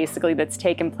alchemy basically that's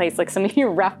taken place. Like some of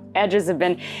your rough edges have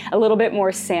been a little bit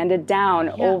more sanded down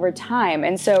over time.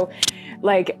 And so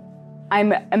like,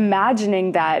 I'm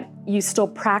imagining that you still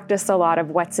practice a lot of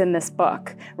what's in this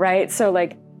book, right? So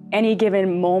like any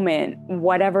given moment,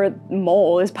 whatever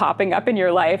mole is popping up in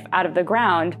your life out of the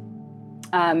ground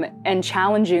and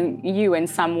challenging you in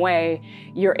some way,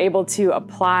 you're able to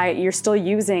apply, you're still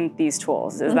using these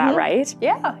tools. Is that right?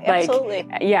 Yeah, absolutely.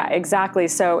 Yeah, exactly.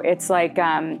 So it's like,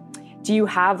 do you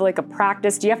have like a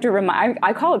practice? Do you have to remind,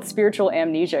 I call it spiritual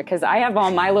amnesia, because I have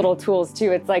all my little tools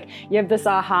too. It's like you have this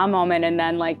aha moment and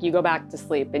then like you go back to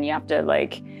sleep and you have to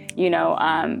like,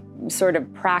 sort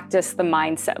of practice the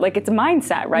mindset. Like it's a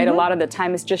mindset, right? A lot of the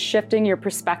time it's just shifting your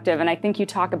perspective. And I think you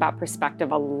talk about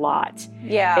perspective a lot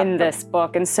in this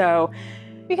book. And so,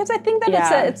 because I think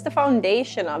that it's the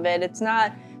foundation of it. It's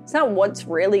not what's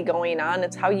really going on.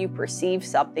 It's how you perceive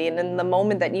something. And the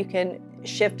moment that you can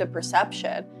shift a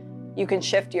perception, you can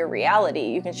shift your reality,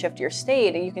 you can shift your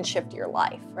state, and you can shift your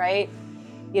life, right?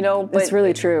 But it's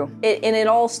really true. It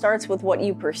all starts with what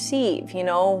you perceive,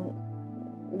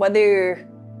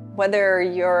 whether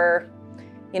you're,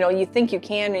 you think you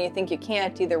can or you think you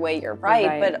can't, either way you're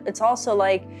right. But it's also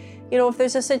like, if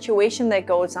there's a situation that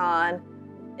goes on,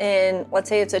 and let's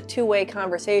say it's a two-way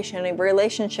conversation, and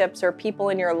relationships or people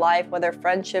in your life, whether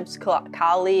friendships,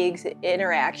 colleagues,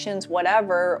 interactions,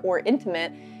 whatever, or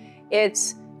intimate,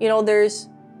 it's, there's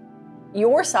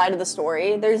your side of the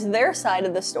story, there's their side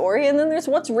of the story, and then there's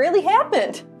what's really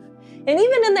happened. And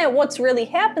even in that what's really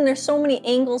happened, there's so many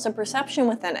angles of perception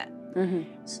within it.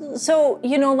 So,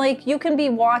 like you can be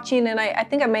watching, and I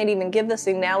think I might even give this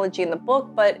analogy in the book,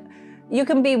 but you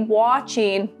can be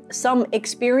watching some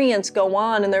experience go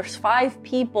on, and there's 5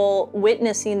 people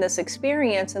witnessing this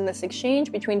experience and this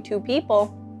exchange between 2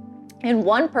 people, and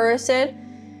one person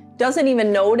doesn't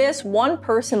even notice, one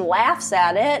person laughs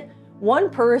at it,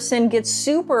 one person gets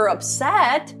super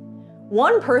upset,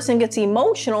 one person gets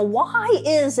emotional. Why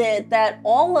is it that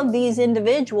all of these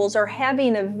individuals are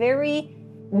having a very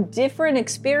different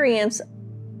experience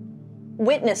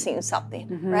witnessing something,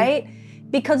 right?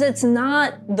 Because it's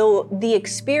not the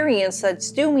experience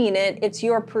that's doing it, it's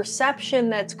your perception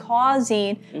that's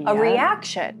causing a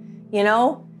reaction,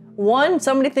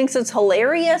 somebody thinks it's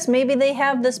hilarious. Maybe they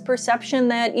have this perception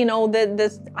that,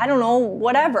 this, I don't know,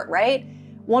 whatever, right?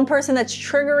 One person that's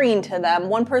triggering to them,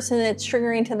 one person that's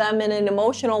triggering to them in an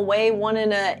emotional way, one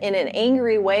in an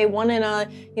angry way, one in a,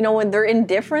 when they're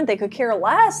indifferent, they could care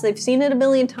less. They've seen it a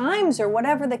million times or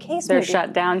whatever the case may be. They're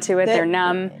shut down to it. They're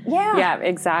numb. Yeah,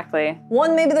 exactly.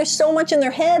 One, maybe there's so much in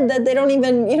their head that they don't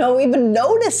even, even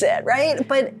notice it, right?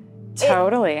 But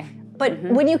totally.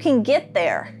 When you can get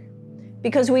there,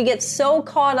 because we get so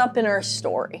caught up in our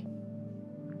story.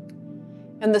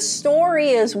 And the story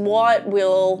is what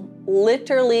will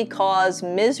literally cause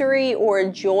misery or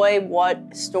joy.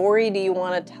 What story do you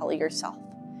want to tell yourself?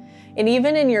 And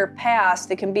even in your past,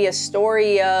 it can be a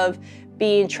story of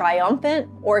being triumphant,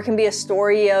 or it can be a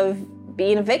story of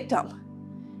being a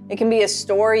victim. It can be a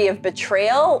story of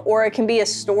betrayal, or it can be a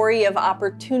story of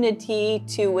opportunity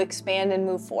to expand and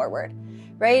move forward,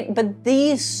 right? But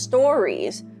these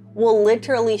stories will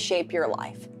literally shape your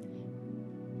life.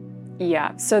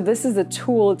 Yeah, so this is a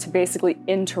tool to basically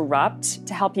to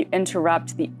help you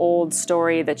interrupt the old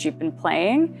story that you've been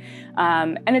playing.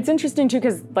 And it's interesting too,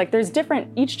 because like there's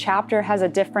each chapter has a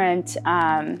different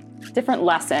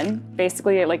lesson,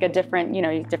 basically like a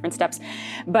different, different steps.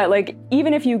 But like,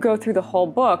 even if you go through the whole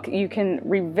book, you can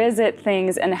revisit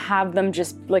things and have them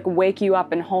just like wake you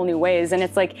up in whole new ways. And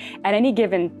it's like at any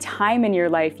given time in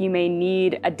your life, you may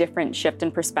need a different shift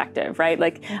in perspective, right?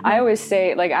 Like I always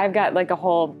say, like I've got like a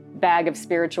whole bag of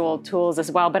spiritual tools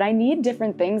as well, but I need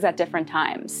different things at different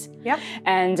times. Yep.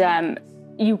 And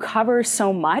you cover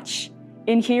so much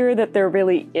in here that there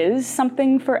really is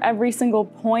something for every single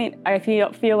point. I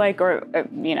feel like, or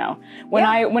when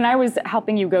I was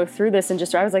helping you go through this, and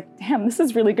I was like, damn, this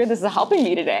is really good. This is helping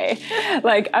me today.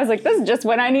 Like I was like, this is just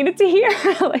what I needed to hear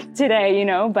like today,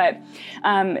 But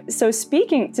so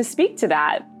speak to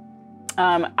that,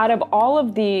 out of all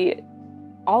of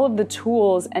the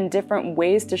tools and different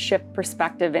ways to shift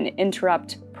perspective and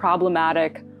interrupt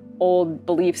problematic old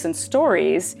beliefs and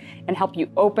stories and help you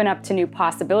open up to new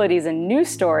possibilities and new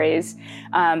stories.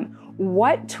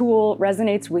 What tool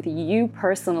resonates with you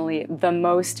personally the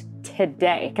most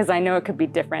today? Because I know it could be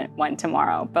different one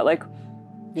tomorrow, but like,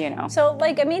 you know. So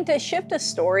like, I mean, to shift a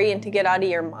story and to get out of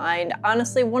your mind,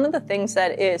 honestly, one of the things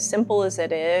that is simple as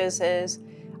it is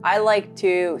I like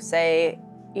to say,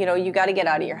 you know, you got to get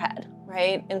out of your head,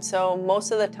 right? And so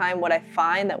most of the time what I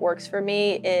find that works for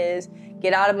me is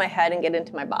get out of my head and get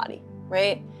into my body,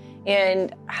 right?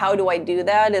 And how do I do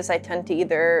that is I tend to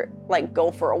either like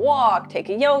go for a walk, take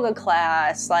a yoga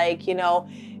class, like, you know,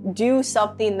 do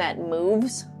something that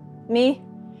moves me.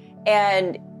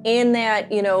 And in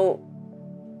that, you know,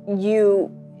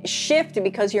 you shift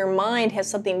because your mind has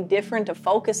something different to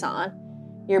focus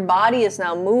on. Your body is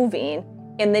now moving,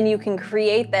 and then you can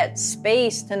create that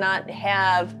space to not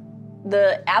have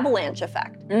the avalanche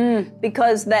effect.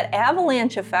 Because that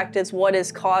avalanche effect is what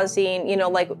is causing, you know,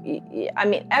 like, I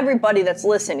mean, everybody that's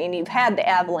listening, you've had the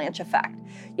avalanche effect.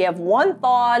 You have one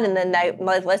thought, and then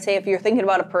let's say if you're thinking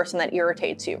about a person that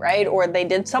irritates you, right? Or they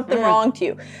did something wrong to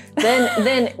you, then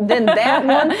that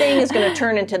one thing is going to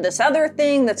turn into this other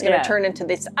thing, that's going to turn into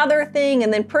this other thing,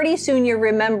 and then pretty soon you're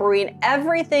remembering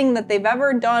everything that they've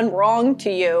ever done wrong to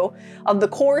you of the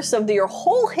course of your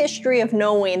whole history of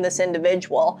knowing this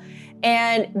individual.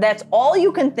 And that's all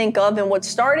you can think of. And what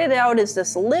started out as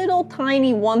this little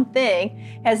tiny one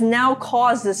thing has now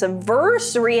caused this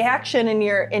adverse reaction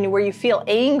in where you feel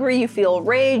angry, you feel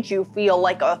rage, you feel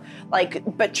like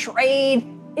betrayed.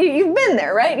 You've been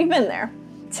there, right? You've been there.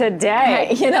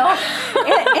 Today. You know?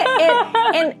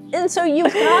 and so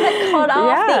you've got to cut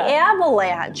off the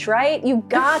avalanche, right? You've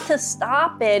got to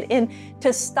stop it. And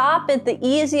to stop it, the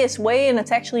easiest way, and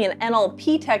it's actually an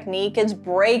NLP technique, is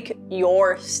break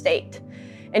your state.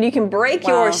 And you can break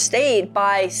your state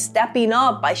by stepping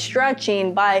up, by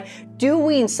stretching, by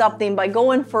doing something, by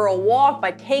going for a walk,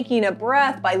 by taking a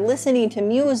breath, by listening to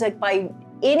music, by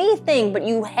anything, but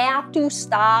you have to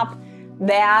stop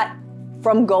that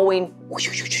from going.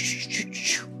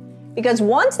 Because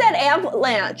once that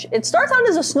avalanche, it starts out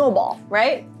as a snowball,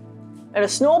 right? And a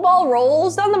snowball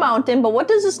rolls down the mountain, but what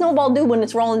does a snowball do when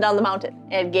it's rolling down the mountain?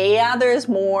 It gathers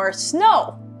more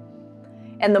snow.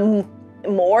 And the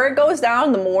more it goes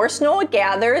down, the more snow it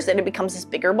gathers, and it becomes this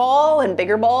bigger ball and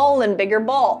bigger ball and bigger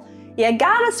ball. You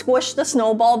gotta squish the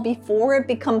snowball before it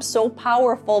becomes so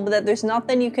powerful that there's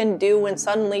nothing you can do when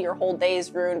suddenly your whole day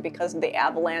is ruined because the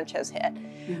avalanche has hit.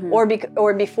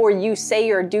 Or before you say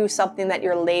or do something that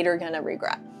you're later gonna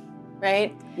regret,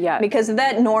 right? Yeah. Because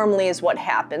that normally is what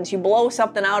happens. You blow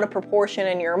something out of proportion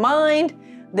in your mind,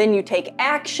 then you take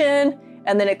action,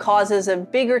 and then it causes a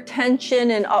bigger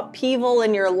tension and upheaval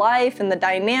in your life and the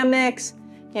dynamics.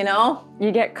 You know?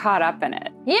 You get caught up in it.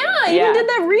 Yeah, I even did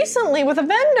that recently with a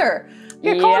vendor.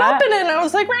 Get caught up in it, and I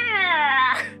was like,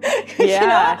 you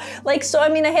know? Like, so, I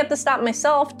mean, I have to stop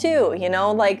myself too, you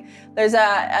know? Like, there's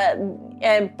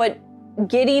but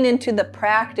getting into the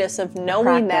practice of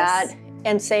knowing that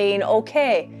and saying,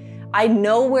 okay, I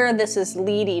know where this is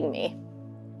leading me,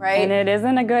 right? And it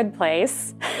isn't a good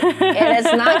place. And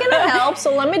it's not going to help,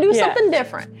 so let me do something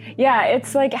different. Yeah,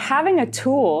 it's like having a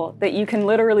tool that you can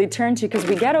literally turn to, because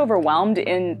we get overwhelmed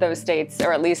in those states,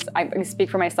 or at least I can speak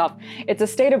for myself. It's a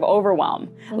state of overwhelm.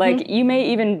 Like, you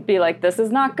may even be like, this is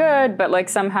not good, but like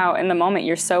somehow in the moment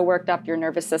you're so worked up, your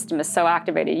nervous system is so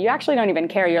activated, you actually don't even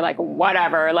care. You're like,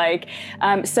 whatever. Like,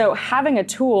 so having a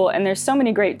tool, and there's so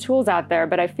many great tools out there,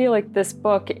 but I feel like this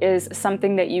book is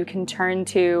something that you can turn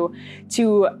to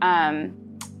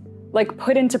like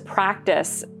put into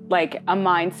practice, like a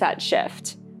mindset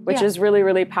shift, which is really,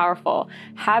 really powerful.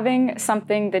 Having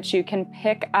something that you can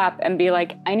pick up and be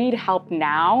like, I need help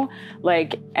now.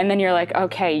 Like, and then you're like,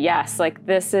 okay, yes, like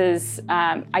this is,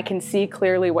 I can see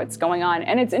clearly what's going on.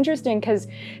 And it's interesting because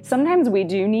sometimes we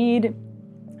do need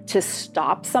to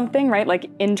stop something, right? Like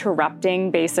interrupting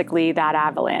basically that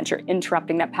avalanche or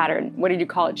interrupting that pattern. What did you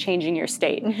call it? Changing your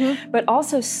state. But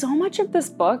also so much of this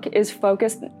book is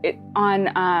focused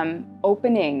on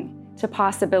opening to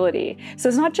possibility. So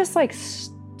it's not just like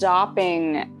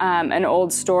stopping an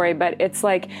old story, but it's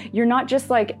like, you're not just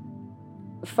like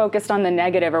focused on the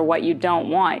negative or what you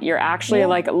don't want. You're actually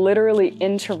like literally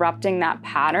interrupting that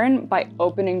pattern by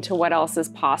opening to what else is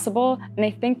possible. And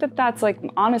I think that that's like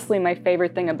honestly my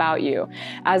favorite thing about you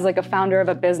as like a founder of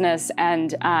a business. And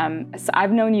so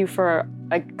I've known you for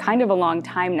like kind of a long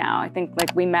time now. I think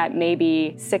like we met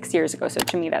maybe 6 years ago. So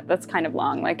to me that's kind of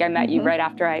long. Like I met you right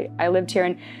after I lived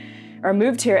here or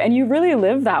moved here, and you really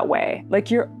live that way. Like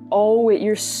you're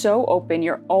you're so open.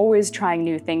 You're always trying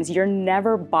new things. You're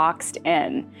never boxed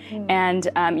in. And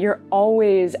you're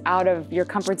always out of your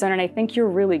comfort zone. And I think you're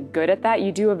really good at that.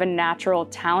 You do have a natural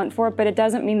talent for it, but it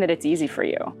doesn't mean that it's easy for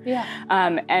you. Yeah.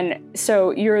 And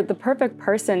so you're the perfect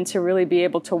person to really be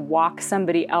able to walk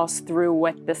somebody else through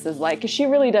what this is like. 'Cause she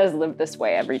really does live this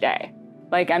way every day.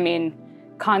 Like, I mean,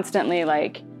 constantly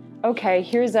like, okay,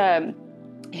 here's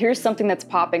something that's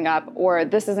popping up, or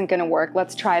this isn't going to work.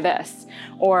 Let's try this.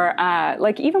 Or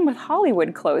like even with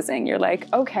Hollywood closing, you're like,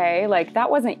 okay, like that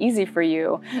wasn't easy for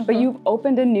you, but you've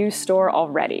opened a new store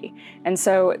already. And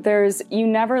so you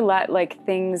never let like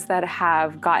things that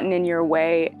have gotten in your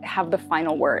way have the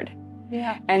final word.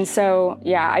 Yeah. And so,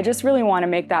 yeah, I just really want to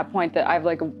make that point that I've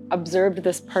like observed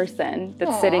this person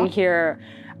that's sitting here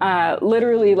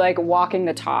literally like walking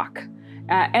the talk.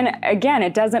 And again,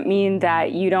 it doesn't mean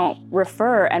that you don't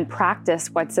refer and practice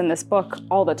what's in this book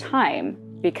all the time,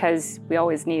 because we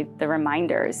always need the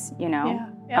reminders, you know?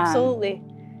 Yeah, absolutely.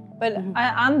 But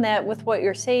on that, with what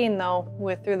you're saying though,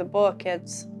 through the book,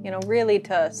 it's, you know, really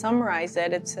to summarize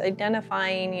it, it's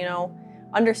identifying, you know,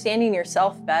 understanding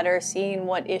yourself better, seeing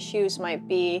what issues might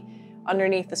be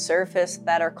underneath the surface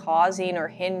that are causing or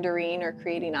hindering or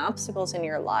creating obstacles in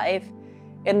your life.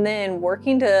 And then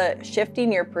working to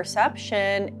shifting your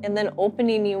perception, and then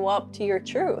opening you up to your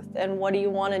truth and what do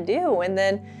you want to do, and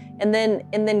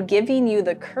then giving you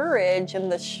the courage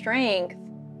and the strength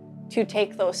to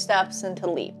take those steps and to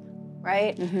leap,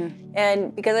 right?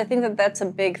 And because I think that that's a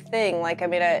big thing. Like, I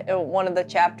mean, one of the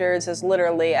chapters is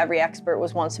literally every expert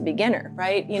was once a beginner,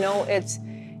 right? You know, it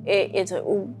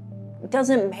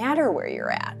doesn't matter where you're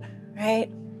at,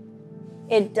 right?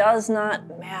 It does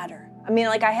not matter. I mean,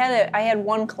 like I had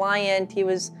one client, he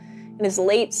was in his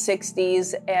late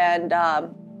 60s, and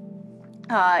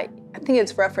I think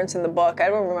it's referenced in the book. I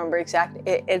don't remember exact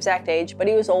age, but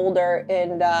he was older,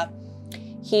 and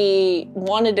he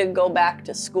wanted to go back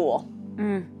to school.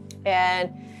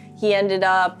 And he ended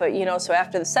up, you know, so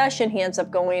after the session, he ends up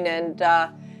going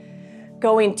to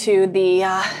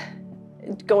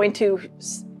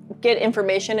get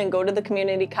information and go to the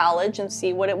community college and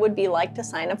see what it would be like to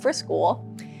sign up for school.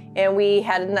 And we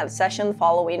had another session the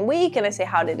following week, and I say,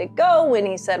 how did it go? And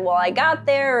he said, well, I got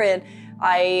there and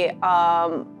I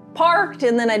parked,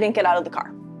 and then I didn't get out of the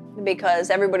car because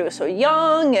everybody was so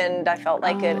young, and I felt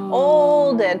like it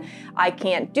old, and I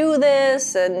can't do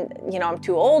this, and you know, I'm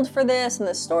too old for this. And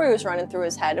the story was running through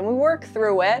his head, and we worked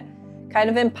through it, kind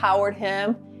of empowered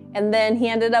him. And then he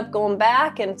ended up going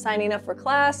back and signing up for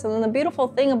class. And then the beautiful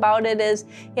thing about it is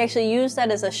he actually used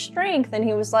that as a strength. And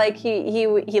he was like, he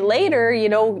later, you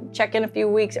know, check in a few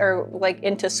weeks or like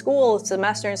into school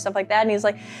semester and stuff like that. And he's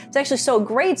like, it's actually so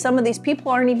great. Some of these people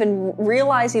aren't even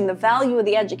realizing the value of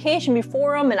the education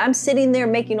before them. And I'm sitting there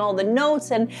making all the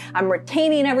notes, and I'm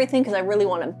retaining everything because I really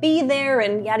want to be there,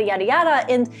 and yada, yada, yada.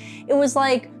 And it was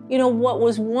like, you know, what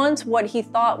was once what he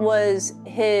thought was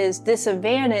his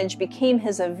disadvantage became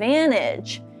his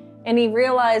advantage. And he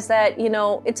realized that, you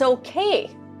know, it's okay,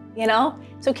 you know,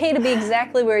 it's okay to be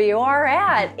exactly where you are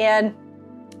at. And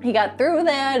he got through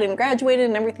that and graduated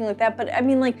and everything like that. But I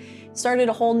mean, like, started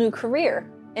a whole new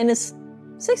career in his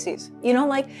 60s, you know,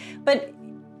 like, but,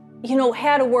 you know,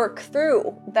 had to work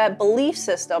through that belief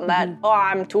system that, oh,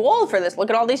 I'm too old for this. Look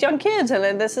at all these young kids,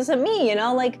 and this isn't me, you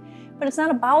know, like. But it's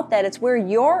not about that. It's where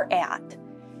you're at.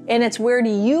 And it's where do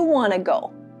you want to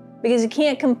go? Because you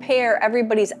can't compare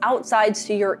everybody's outsides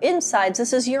to your insides.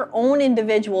 This is your own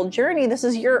individual journey. This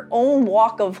is your own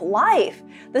walk of life.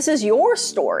 This is your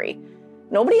story.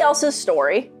 Nobody else's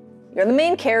story. You're the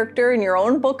main character in your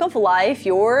own book of life.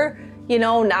 You're, you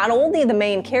know, not only the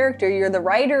main character, you're the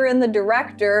writer and the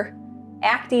director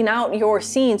acting out your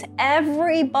scenes.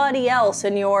 Everybody else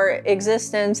in your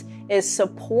existence is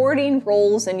supporting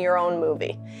roles in your own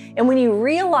movie. And when you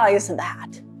realize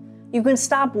that, you can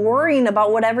stop worrying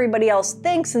about what everybody else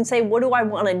thinks and say, what do I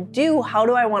want to do? How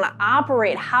do I want to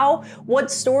operate? What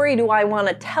story do I want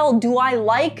to tell? Do I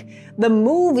like the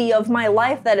movie of my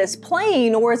life that is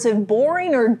playing, or is it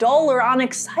boring or dull or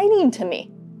unexciting to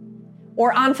me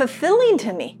or unfulfilling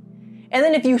to me? And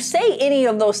then if you say any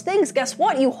of those things, guess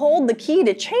what? You hold the key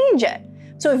to change it.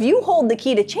 So if you hold the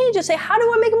key to change it, say, how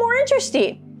do I make it more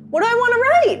interesting? What do I want to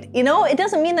write? You know, it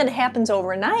doesn't mean that it happens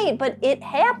overnight, but it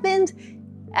happens.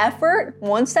 Effort,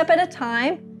 one step at a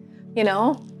time, you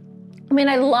know. I mean,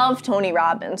 I love Tony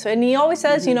Robbins, and he always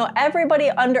says, you know, everybody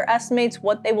underestimates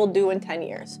what they will do in 10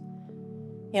 years,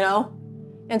 you know?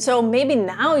 And so maybe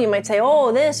now you might say,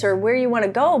 oh, this or where you want to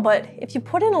go, but if you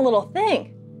put in a little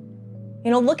thing,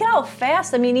 you know, look at how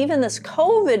fast, I mean, even this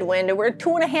COVID window, we're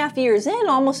 2.5 years in,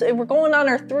 almost, we're going on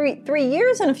our three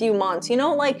years in a few months, you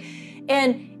know, like,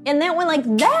 And that went like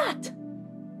that.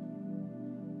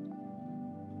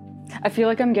 I feel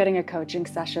like I'm getting a coaching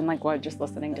session, like just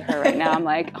listening to her right now. I'm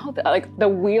like, oh, like the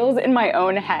wheels in my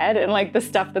own head and like the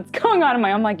stuff that's going on in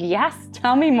my own. I'm like, yes,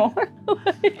 tell me more.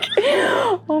 Like,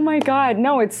 oh my God,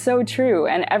 no, it's so true.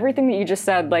 And everything that you just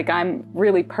said, like I'm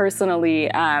really personally,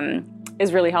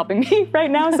 is really helping me right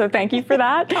now. So thank you for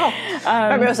that.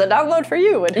 Maybe it was a download for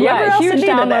you. And yeah, a huge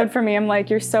download for me. I'm like,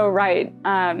 you're so right.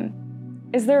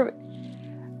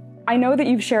 I know that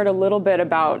you've shared a little bit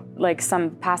about like some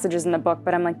passages in the book,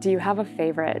 but I'm like, do you have a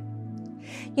favorite?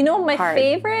 You know, my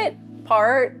favorite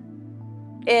part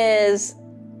is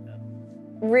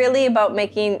really about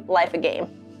making life a game.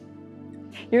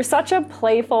 You're such a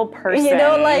playful person. You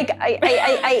know, like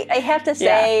I have to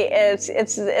say it's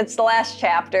the last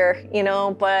chapter, you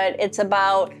know, but it's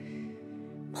about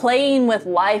playing with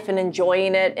life and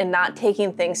enjoying it and not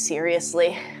taking things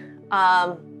seriously.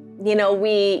 You know,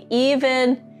 we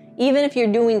even if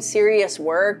you're doing serious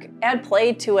work, add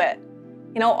play to it.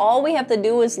 You know, all we have to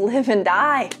do is live and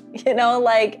die, you know,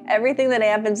 like everything that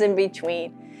happens in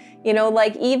between. You know,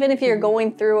 like even if you're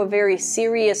going through a very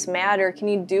serious matter, can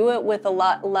you do it with a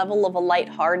level of a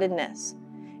lightheartedness?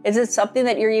 Is it something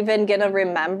that you're even going to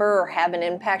remember or have an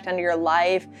impact on your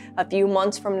life a few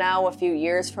months from now, a few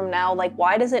years from now? Like,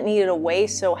 why does it need to weigh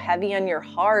so heavy on your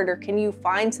heart? Or can you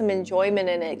find some enjoyment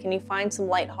in it? Can you find some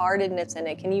lightheartedness in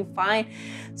it? Can you find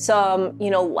some,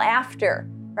 you know, laughter,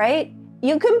 right?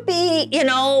 You can be, you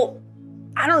know,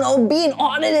 I don't know, being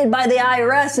audited by the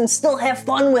IRS and still have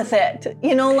fun with it.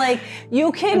 You know, like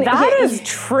you can. That is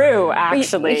true,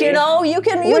 actually. You know, you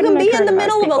can be in the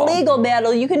middle of a legal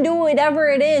battle. You can do whatever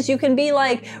it is. You can be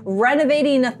like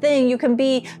renovating a thing. You can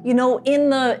be, you know, in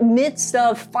the midst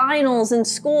of finals in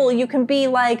school. You can be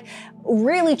like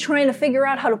really trying to figure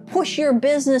out how to push your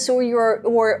business or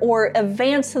or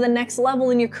advance to the next level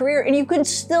in your career, and you can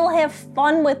still have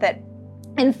fun with it.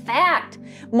 In fact,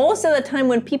 most of the time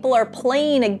when people are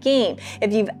playing a game,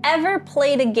 if you've ever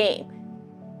played a game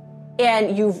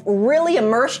and you've really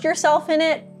immersed yourself in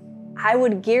it, I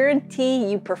would guarantee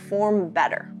you perform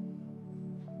better.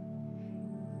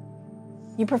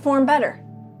 You perform better.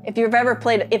 If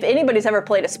anybody's ever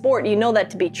played a sport, you know that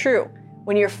to be true.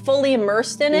 When you're fully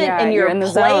immersed in it and you're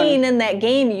playing in that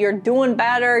game, you're doing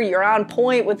better, you're on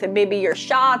point with maybe your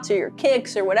shots or your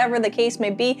kicks or whatever the case may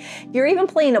be. You're even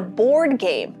playing a board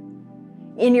game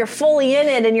and you're fully in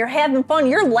it and you're having fun,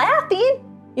 you're laughing,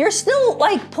 you're still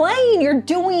like playing, you're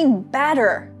doing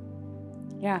better.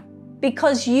 Yeah.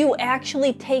 Because you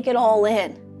actually take it all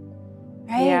in,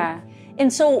 right? Yeah.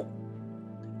 And so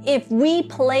if we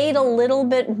played a little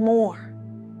bit more,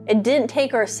 and didn't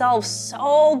take ourselves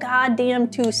so goddamn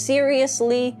too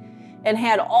seriously and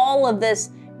had all of this,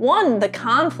 the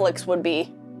conflicts would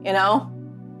be, you know?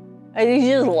 And you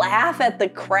just laugh at the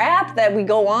crap that we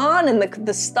go on and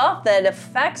the stuff that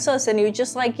affects us, and you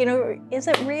just like, you know, is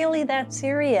it really that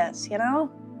serious, you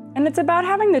know? And it's about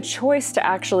having the choice to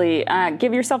actually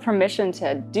give yourself permission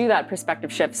to do that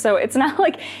perspective shift. So it's not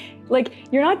like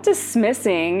you're not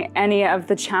dismissing any of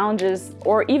the challenges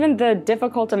or even the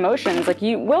difficult emotions. Like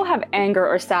you will have anger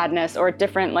or sadness or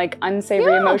different like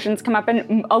unsavory emotions come up,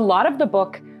 and a lot of the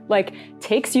book like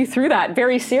takes you through that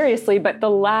very seriously. But the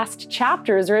last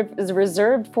chapter is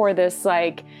reserved for this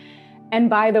like. And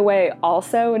by the way,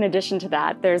 also in addition to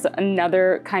that, there's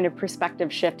another kind of perspective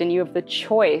shift, and you have the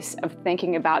choice of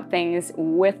thinking about things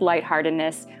with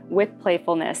lightheartedness, with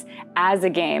playfulness as a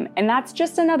game. And that's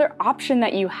just another option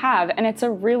that you have. And it's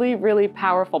a really, really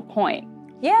powerful point.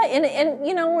 Yeah, and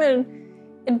you know,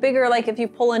 in bigger, like if you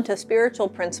pull into spiritual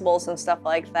principles and stuff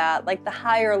like that, like the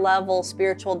higher level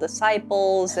spiritual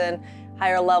disciples and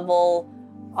higher level,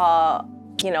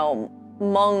 you know,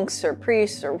 monks or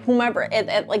priests or whomever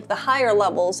at like the higher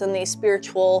levels in these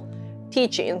spiritual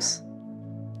teachings,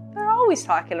 they're always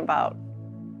talking about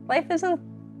life isn't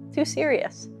too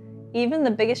serious, even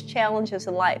the biggest challenges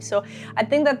in life. So I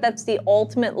think that that's the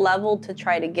ultimate level to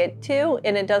try to get to,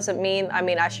 and it doesn't mean, I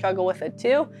mean, I struggle with it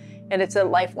too, and it's a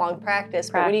lifelong practice.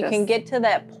 But when you can get to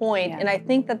that point, and I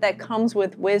think that that comes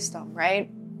with wisdom, right?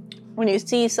 When you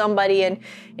see somebody and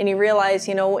you realize,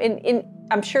 you know,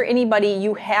 I'm sure anybody,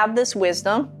 you have this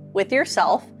wisdom with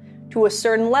yourself to a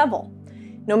certain level.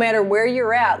 No matter where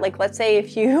you're at, like let's say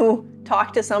if you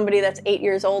talk to somebody that's 8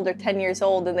 years old or 10 years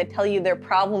old and they tell you their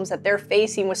problems that they're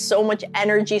facing with so much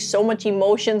energy, so much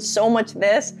emotion, so much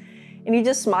this, and you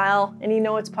just smile and you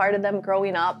know it's part of them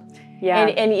growing up. Yeah.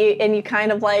 And you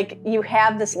kind of like, you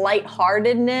have this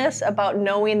lightheartedness about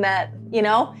knowing that, you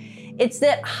know, it's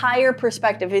that higher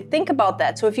perspective. Think about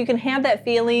that. So if you can have that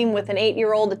feeling with an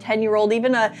 8-year-old, a 10-year-old,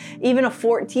 even a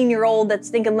 14-year-old that's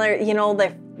thinking, you know,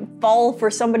 they're fall for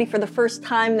somebody for the first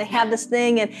time, they have this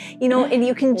thing, and and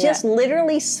you can just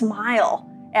literally smile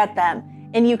at them.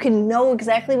 And you can know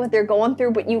exactly what they're going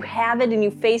through, but you have it and you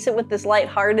face it with this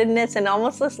lightheartedness and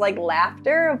almost this like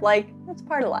laughter of like, that's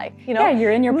part of life, Yeah,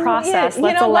 you're in your process.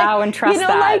 Let's allow and trust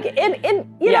that.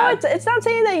 It's not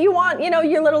saying that you want,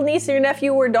 your little niece or your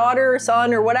nephew or daughter or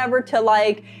son or whatever to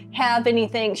like have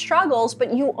anything struggles,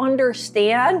 but you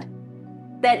understand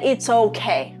that it's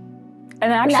okay.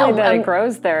 And actually that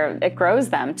it grows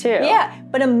them too. Yeah,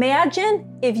 but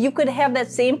imagine if you could have that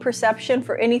same perception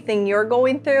for anything you're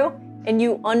going through, and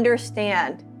you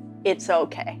understand it's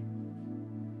okay.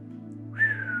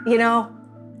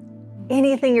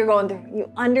 Anything you're going through,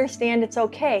 you understand it's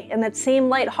okay. And that same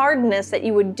lightheartedness that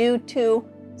you would do to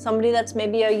somebody that's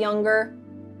maybe a younger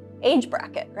age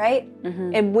bracket, right?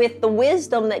 Mm-hmm. And with the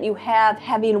wisdom that you have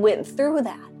having went through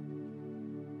that.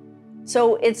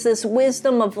 So it's this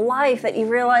wisdom of life that you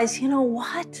realize,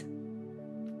 what?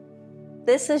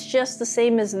 This is just the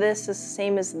same as this, is the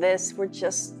same as this. We're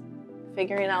just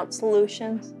figuring out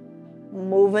solutions,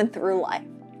 moving through life.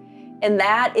 And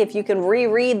that, if you can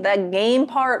reread that game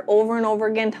part over and over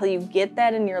again until you get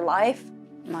that in your life.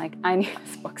 I'm like, I need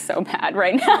this book so bad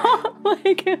right now.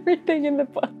 Like everything in the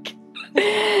book.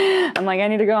 I'm like, I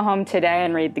need to go home today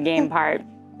and read the game part.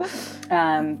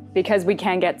 Because we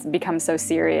can become so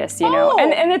serious,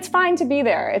 and it's fine to be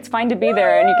there. It's fine to be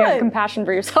there, and you can have compassion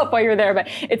for yourself while you're there, but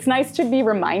it's nice to be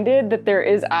reminded that there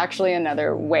is actually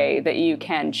another way that you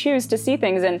can choose to see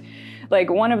things. And like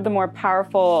one of the more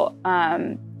powerful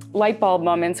light bulb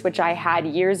moments, which I had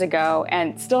years ago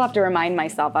and still have to remind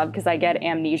myself of because I get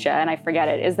amnesia and I forget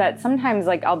it, is that sometimes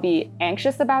like I'll be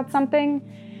anxious about something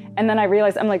and then I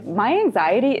realize I'm like, my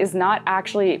anxiety is not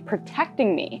actually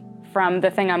protecting me from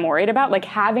the thing I'm worried about. Like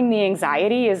having the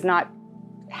anxiety is not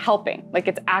helping. Like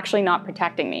it's actually not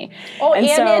protecting me. Oh, and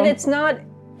it's not,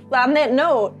 on that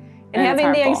note, and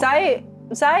having the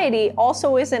anxiety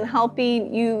also isn't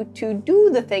helping you to do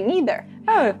the thing either.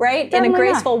 Oh, right? In a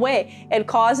graceful way. It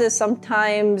causes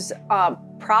sometimes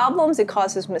problems, it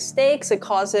causes mistakes, it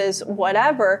causes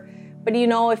whatever. But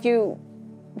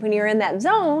when you're in that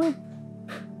zone.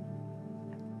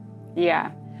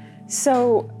 Yeah.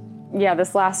 So, yeah,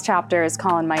 this last chapter is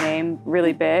calling my name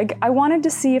really big. I wanted to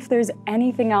see if there's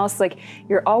anything else, like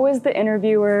you're always the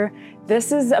interviewer.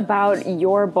 This is about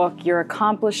your book, your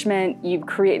accomplishment.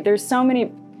 There's so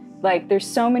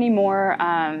many more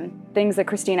things that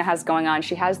Christina has going on.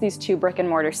 She has these 2 brick and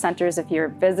mortar centers. If you're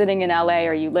visiting in LA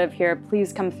or you live here,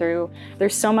 please come through.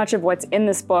 There's so much of what's in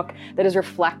this book that is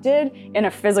reflected in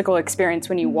a physical experience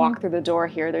when you walk through the door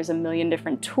here. There's a million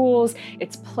different tools.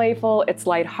 It's playful, it's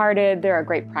lighthearted. There are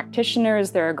great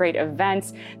practitioners, there are great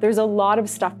events. There's a lot of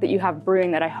stuff that you have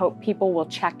brewing that I hope people will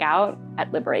check out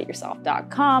at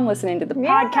liberateyourself.com, listening to the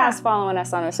podcast, following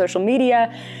us on our social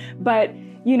media. But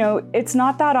it's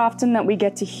not that often that we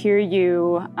get to hear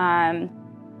you.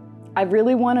 I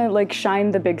really want to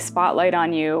shine the big spotlight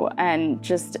on you and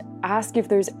just ask if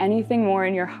there's anything more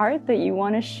in your heart that you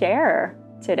want to share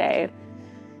today.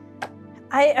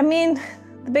 I mean,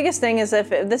 the biggest thing is if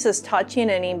this is touching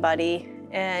anybody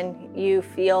and you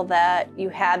feel that you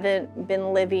haven't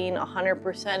been living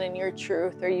 100% in your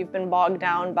truth, or you've been bogged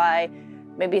down by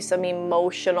maybe some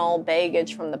emotional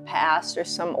baggage from the past or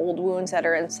some old wounds that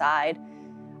are inside,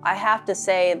 I have to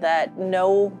say that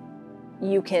no,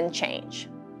 you can change.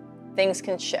 Things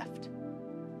can shift.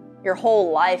 Your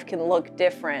whole life can look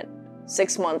different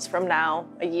 6 months from now,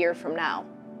 a year from now.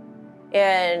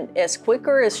 And as quick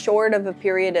or as short of a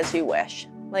period as you wish.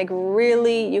 Like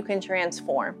really, you can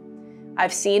transform.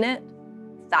 I've seen it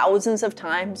thousands of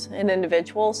times in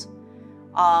individuals.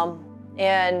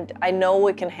 And I know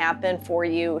it can happen for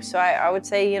you. So I would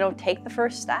say, take the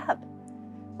first step.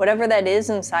 Whatever that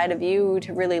is inside of you,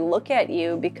 to really look at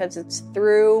you, because it's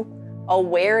through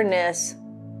awareness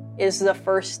is the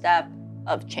first step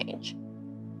of change.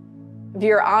 If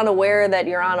you're unaware that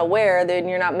you're unaware, then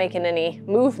you're not making any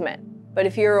movement. But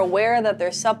if you're aware that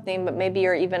there's something, but maybe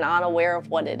you're even unaware of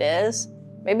what it is,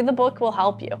 maybe the book will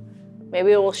help you.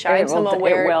 Maybe it will shine some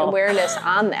awareness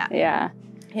on that. Yeah.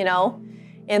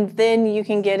 And then you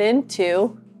can get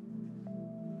into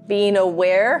being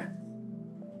aware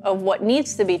of what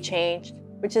needs to be changed,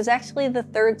 which is actually the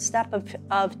third step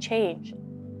of change.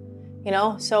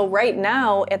 So right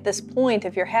now, at this point,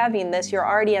 if you're having this, you're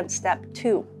already on step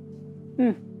 2,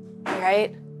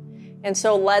 right? And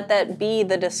so let that be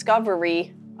the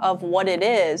discovery of what it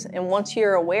is. And once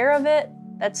you're aware of it,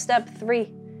 that's step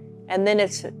 3. And then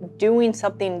it's doing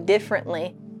something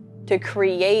differently to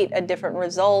create a different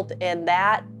result. And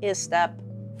that is step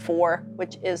 4,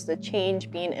 which is the change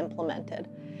being implemented.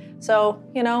 So,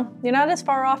 you know, you're not as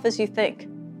far off as you think.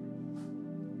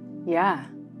 Yeah.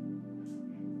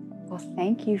 Well,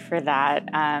 thank you for that.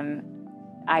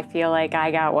 I feel like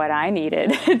I got what I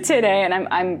needed today, and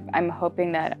I'm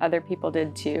hoping that other people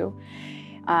did too.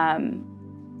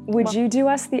 Would you do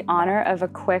us the honor of a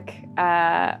quick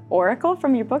oracle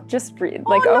from your book? Just open it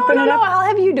up. No, I'll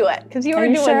have you do it because you were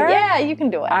doing. Sure? Yeah, you can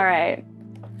do it. All right.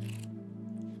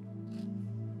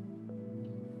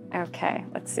 Okay,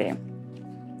 let's see.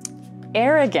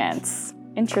 Arrogance.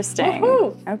 Interesting.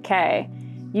 Woohoo. Okay.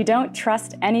 You don't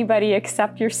trust anybody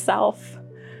except yourself.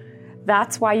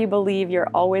 That's why you believe you're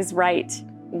always right.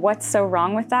 What's so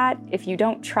wrong with that? If you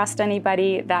don't trust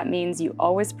anybody, that means you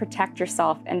always protect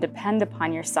yourself and depend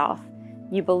upon yourself.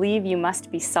 You believe you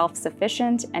must be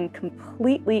self-sufficient and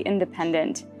completely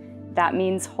independent. That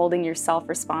means holding yourself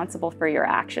responsible for your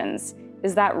actions.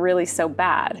 Is that really so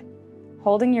bad?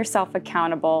 Holding yourself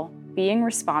accountable, being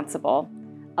responsible,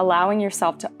 allowing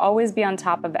yourself to always be on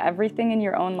top of everything in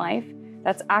your own life,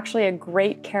 that's actually a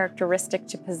great characteristic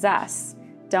to possess.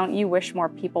 Don't you wish more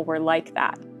people were like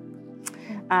that?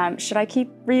 Should I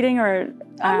keep reading or?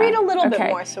 I'll read a little bit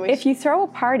more. If you throw a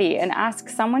party and ask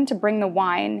someone to bring the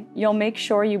wine, you'll make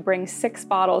sure you bring 6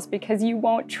 bottles because you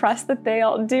won't trust that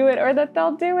they'll do it or that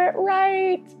they'll do it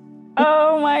right.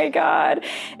 Oh my God.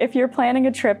 If you're planning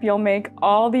a trip, you'll make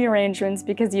all the arrangements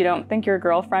because you don't think your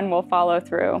girlfriend will follow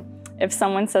through. If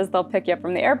someone says they'll pick you up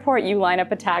from the airport, you line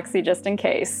up a taxi just in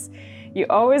case. You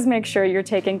always make sure you're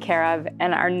taken care of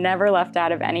and are never left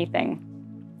out of anything.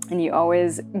 And you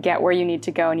always get where you need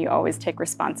to go and you always take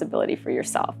responsibility for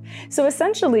yourself. So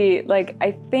essentially,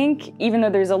 I think even though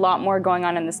there's a lot more going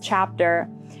on in this chapter,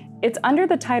 it's under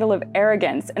the title of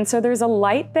arrogance. And so there's a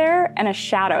light there and a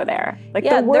shadow there.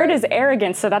 The word is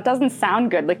arrogance, so that doesn't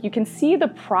sound good. You can see the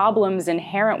problems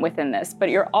inherent within this, but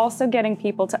you're also getting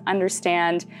people to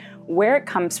understand where it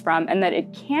comes from and that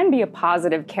it can be a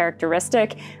positive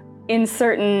characteristic in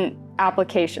certain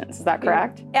applications. Is that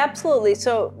correct? Absolutely.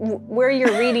 So where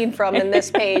you're reading from in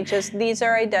this page is these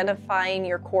are identifying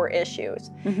your core issues.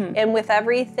 Mm-hmm. And with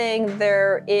everything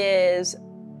there is,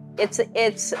 it's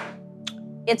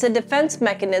a defense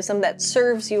mechanism that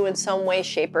serves you in some way,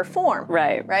 shape, or form.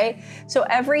 Right? So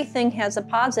everything has a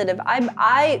positive.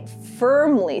 I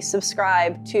firmly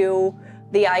subscribe to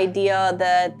the idea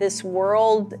that this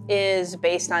world is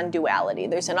based on duality.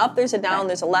 There's an up, there's a down,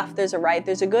 there's a left, there's a right,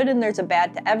 there's a good and there's a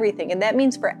bad to everything. And that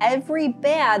means for every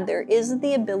bad, there is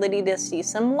the ability to see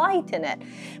some light in it.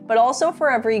 But also for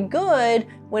every good,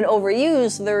 when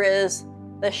overused, there is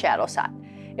the shadow side.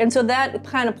 And so that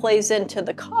kind of plays into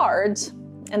the cards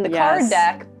and the card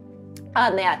deck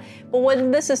on that. But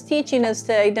what this is teaching is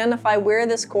to identify where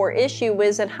this core issue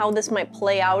is and how this might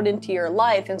play out into your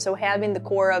life. And so having the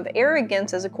core of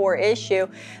arrogance as a core issue,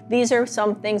 these are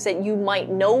some things that you might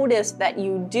notice that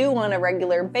you do on a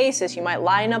regular basis. You might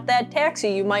line up that taxi,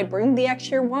 you might bring the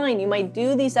extra wine, you might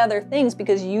do these other things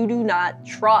because you do not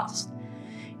trust.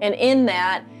 And in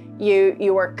that,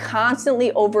 you are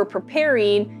constantly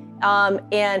over-preparing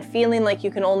and feeling like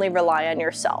you can only rely on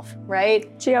yourself,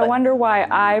 right? Gee, I wonder why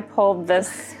I pulled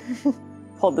this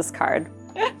card.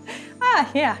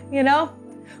 Yeah,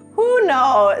 who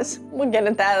knows? We'll get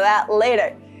into that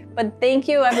later. But thank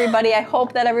you, everybody. I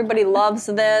hope that everybody loves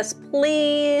this.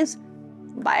 Please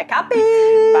buy a copy.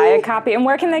 Buy a copy. And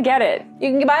where can they get it?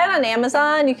 You can buy it on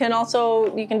Amazon. You can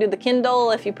do the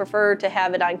Kindle if you prefer to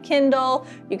have it on Kindle.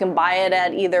 You can buy it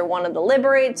at either one of the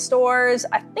Liberate stores.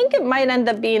 I think it might end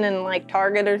up being in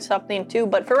Target or something too.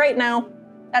 But for right now,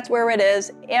 that's where it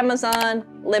is. Amazon,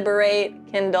 Liberate,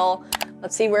 Kindle.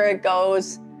 Let's see where it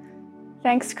goes.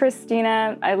 Thanks,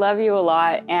 Christina. I love you a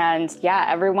lot. And yeah,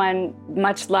 everyone,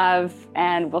 much love.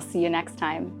 And we'll see you next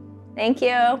time. Thank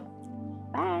you.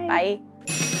 Bye. Bye.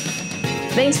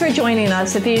 Thanks for joining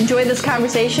us. If you enjoyed this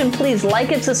conversation, please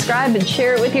like it, subscribe, and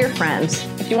share it with your friends.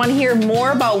 If you want to hear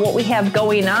more about what we have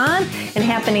going on and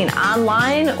happening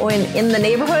online or in the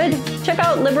neighborhood, check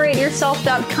out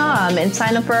liberateyourself.com and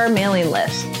sign up for our mailing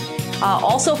list.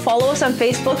 Also follow us on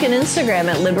Facebook and Instagram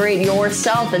at Liberate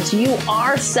Yourself. It's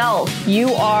YouRself,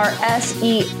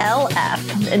 URSELF.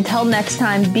 Until next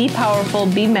time, be powerful,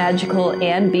 be magical,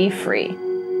 and be free.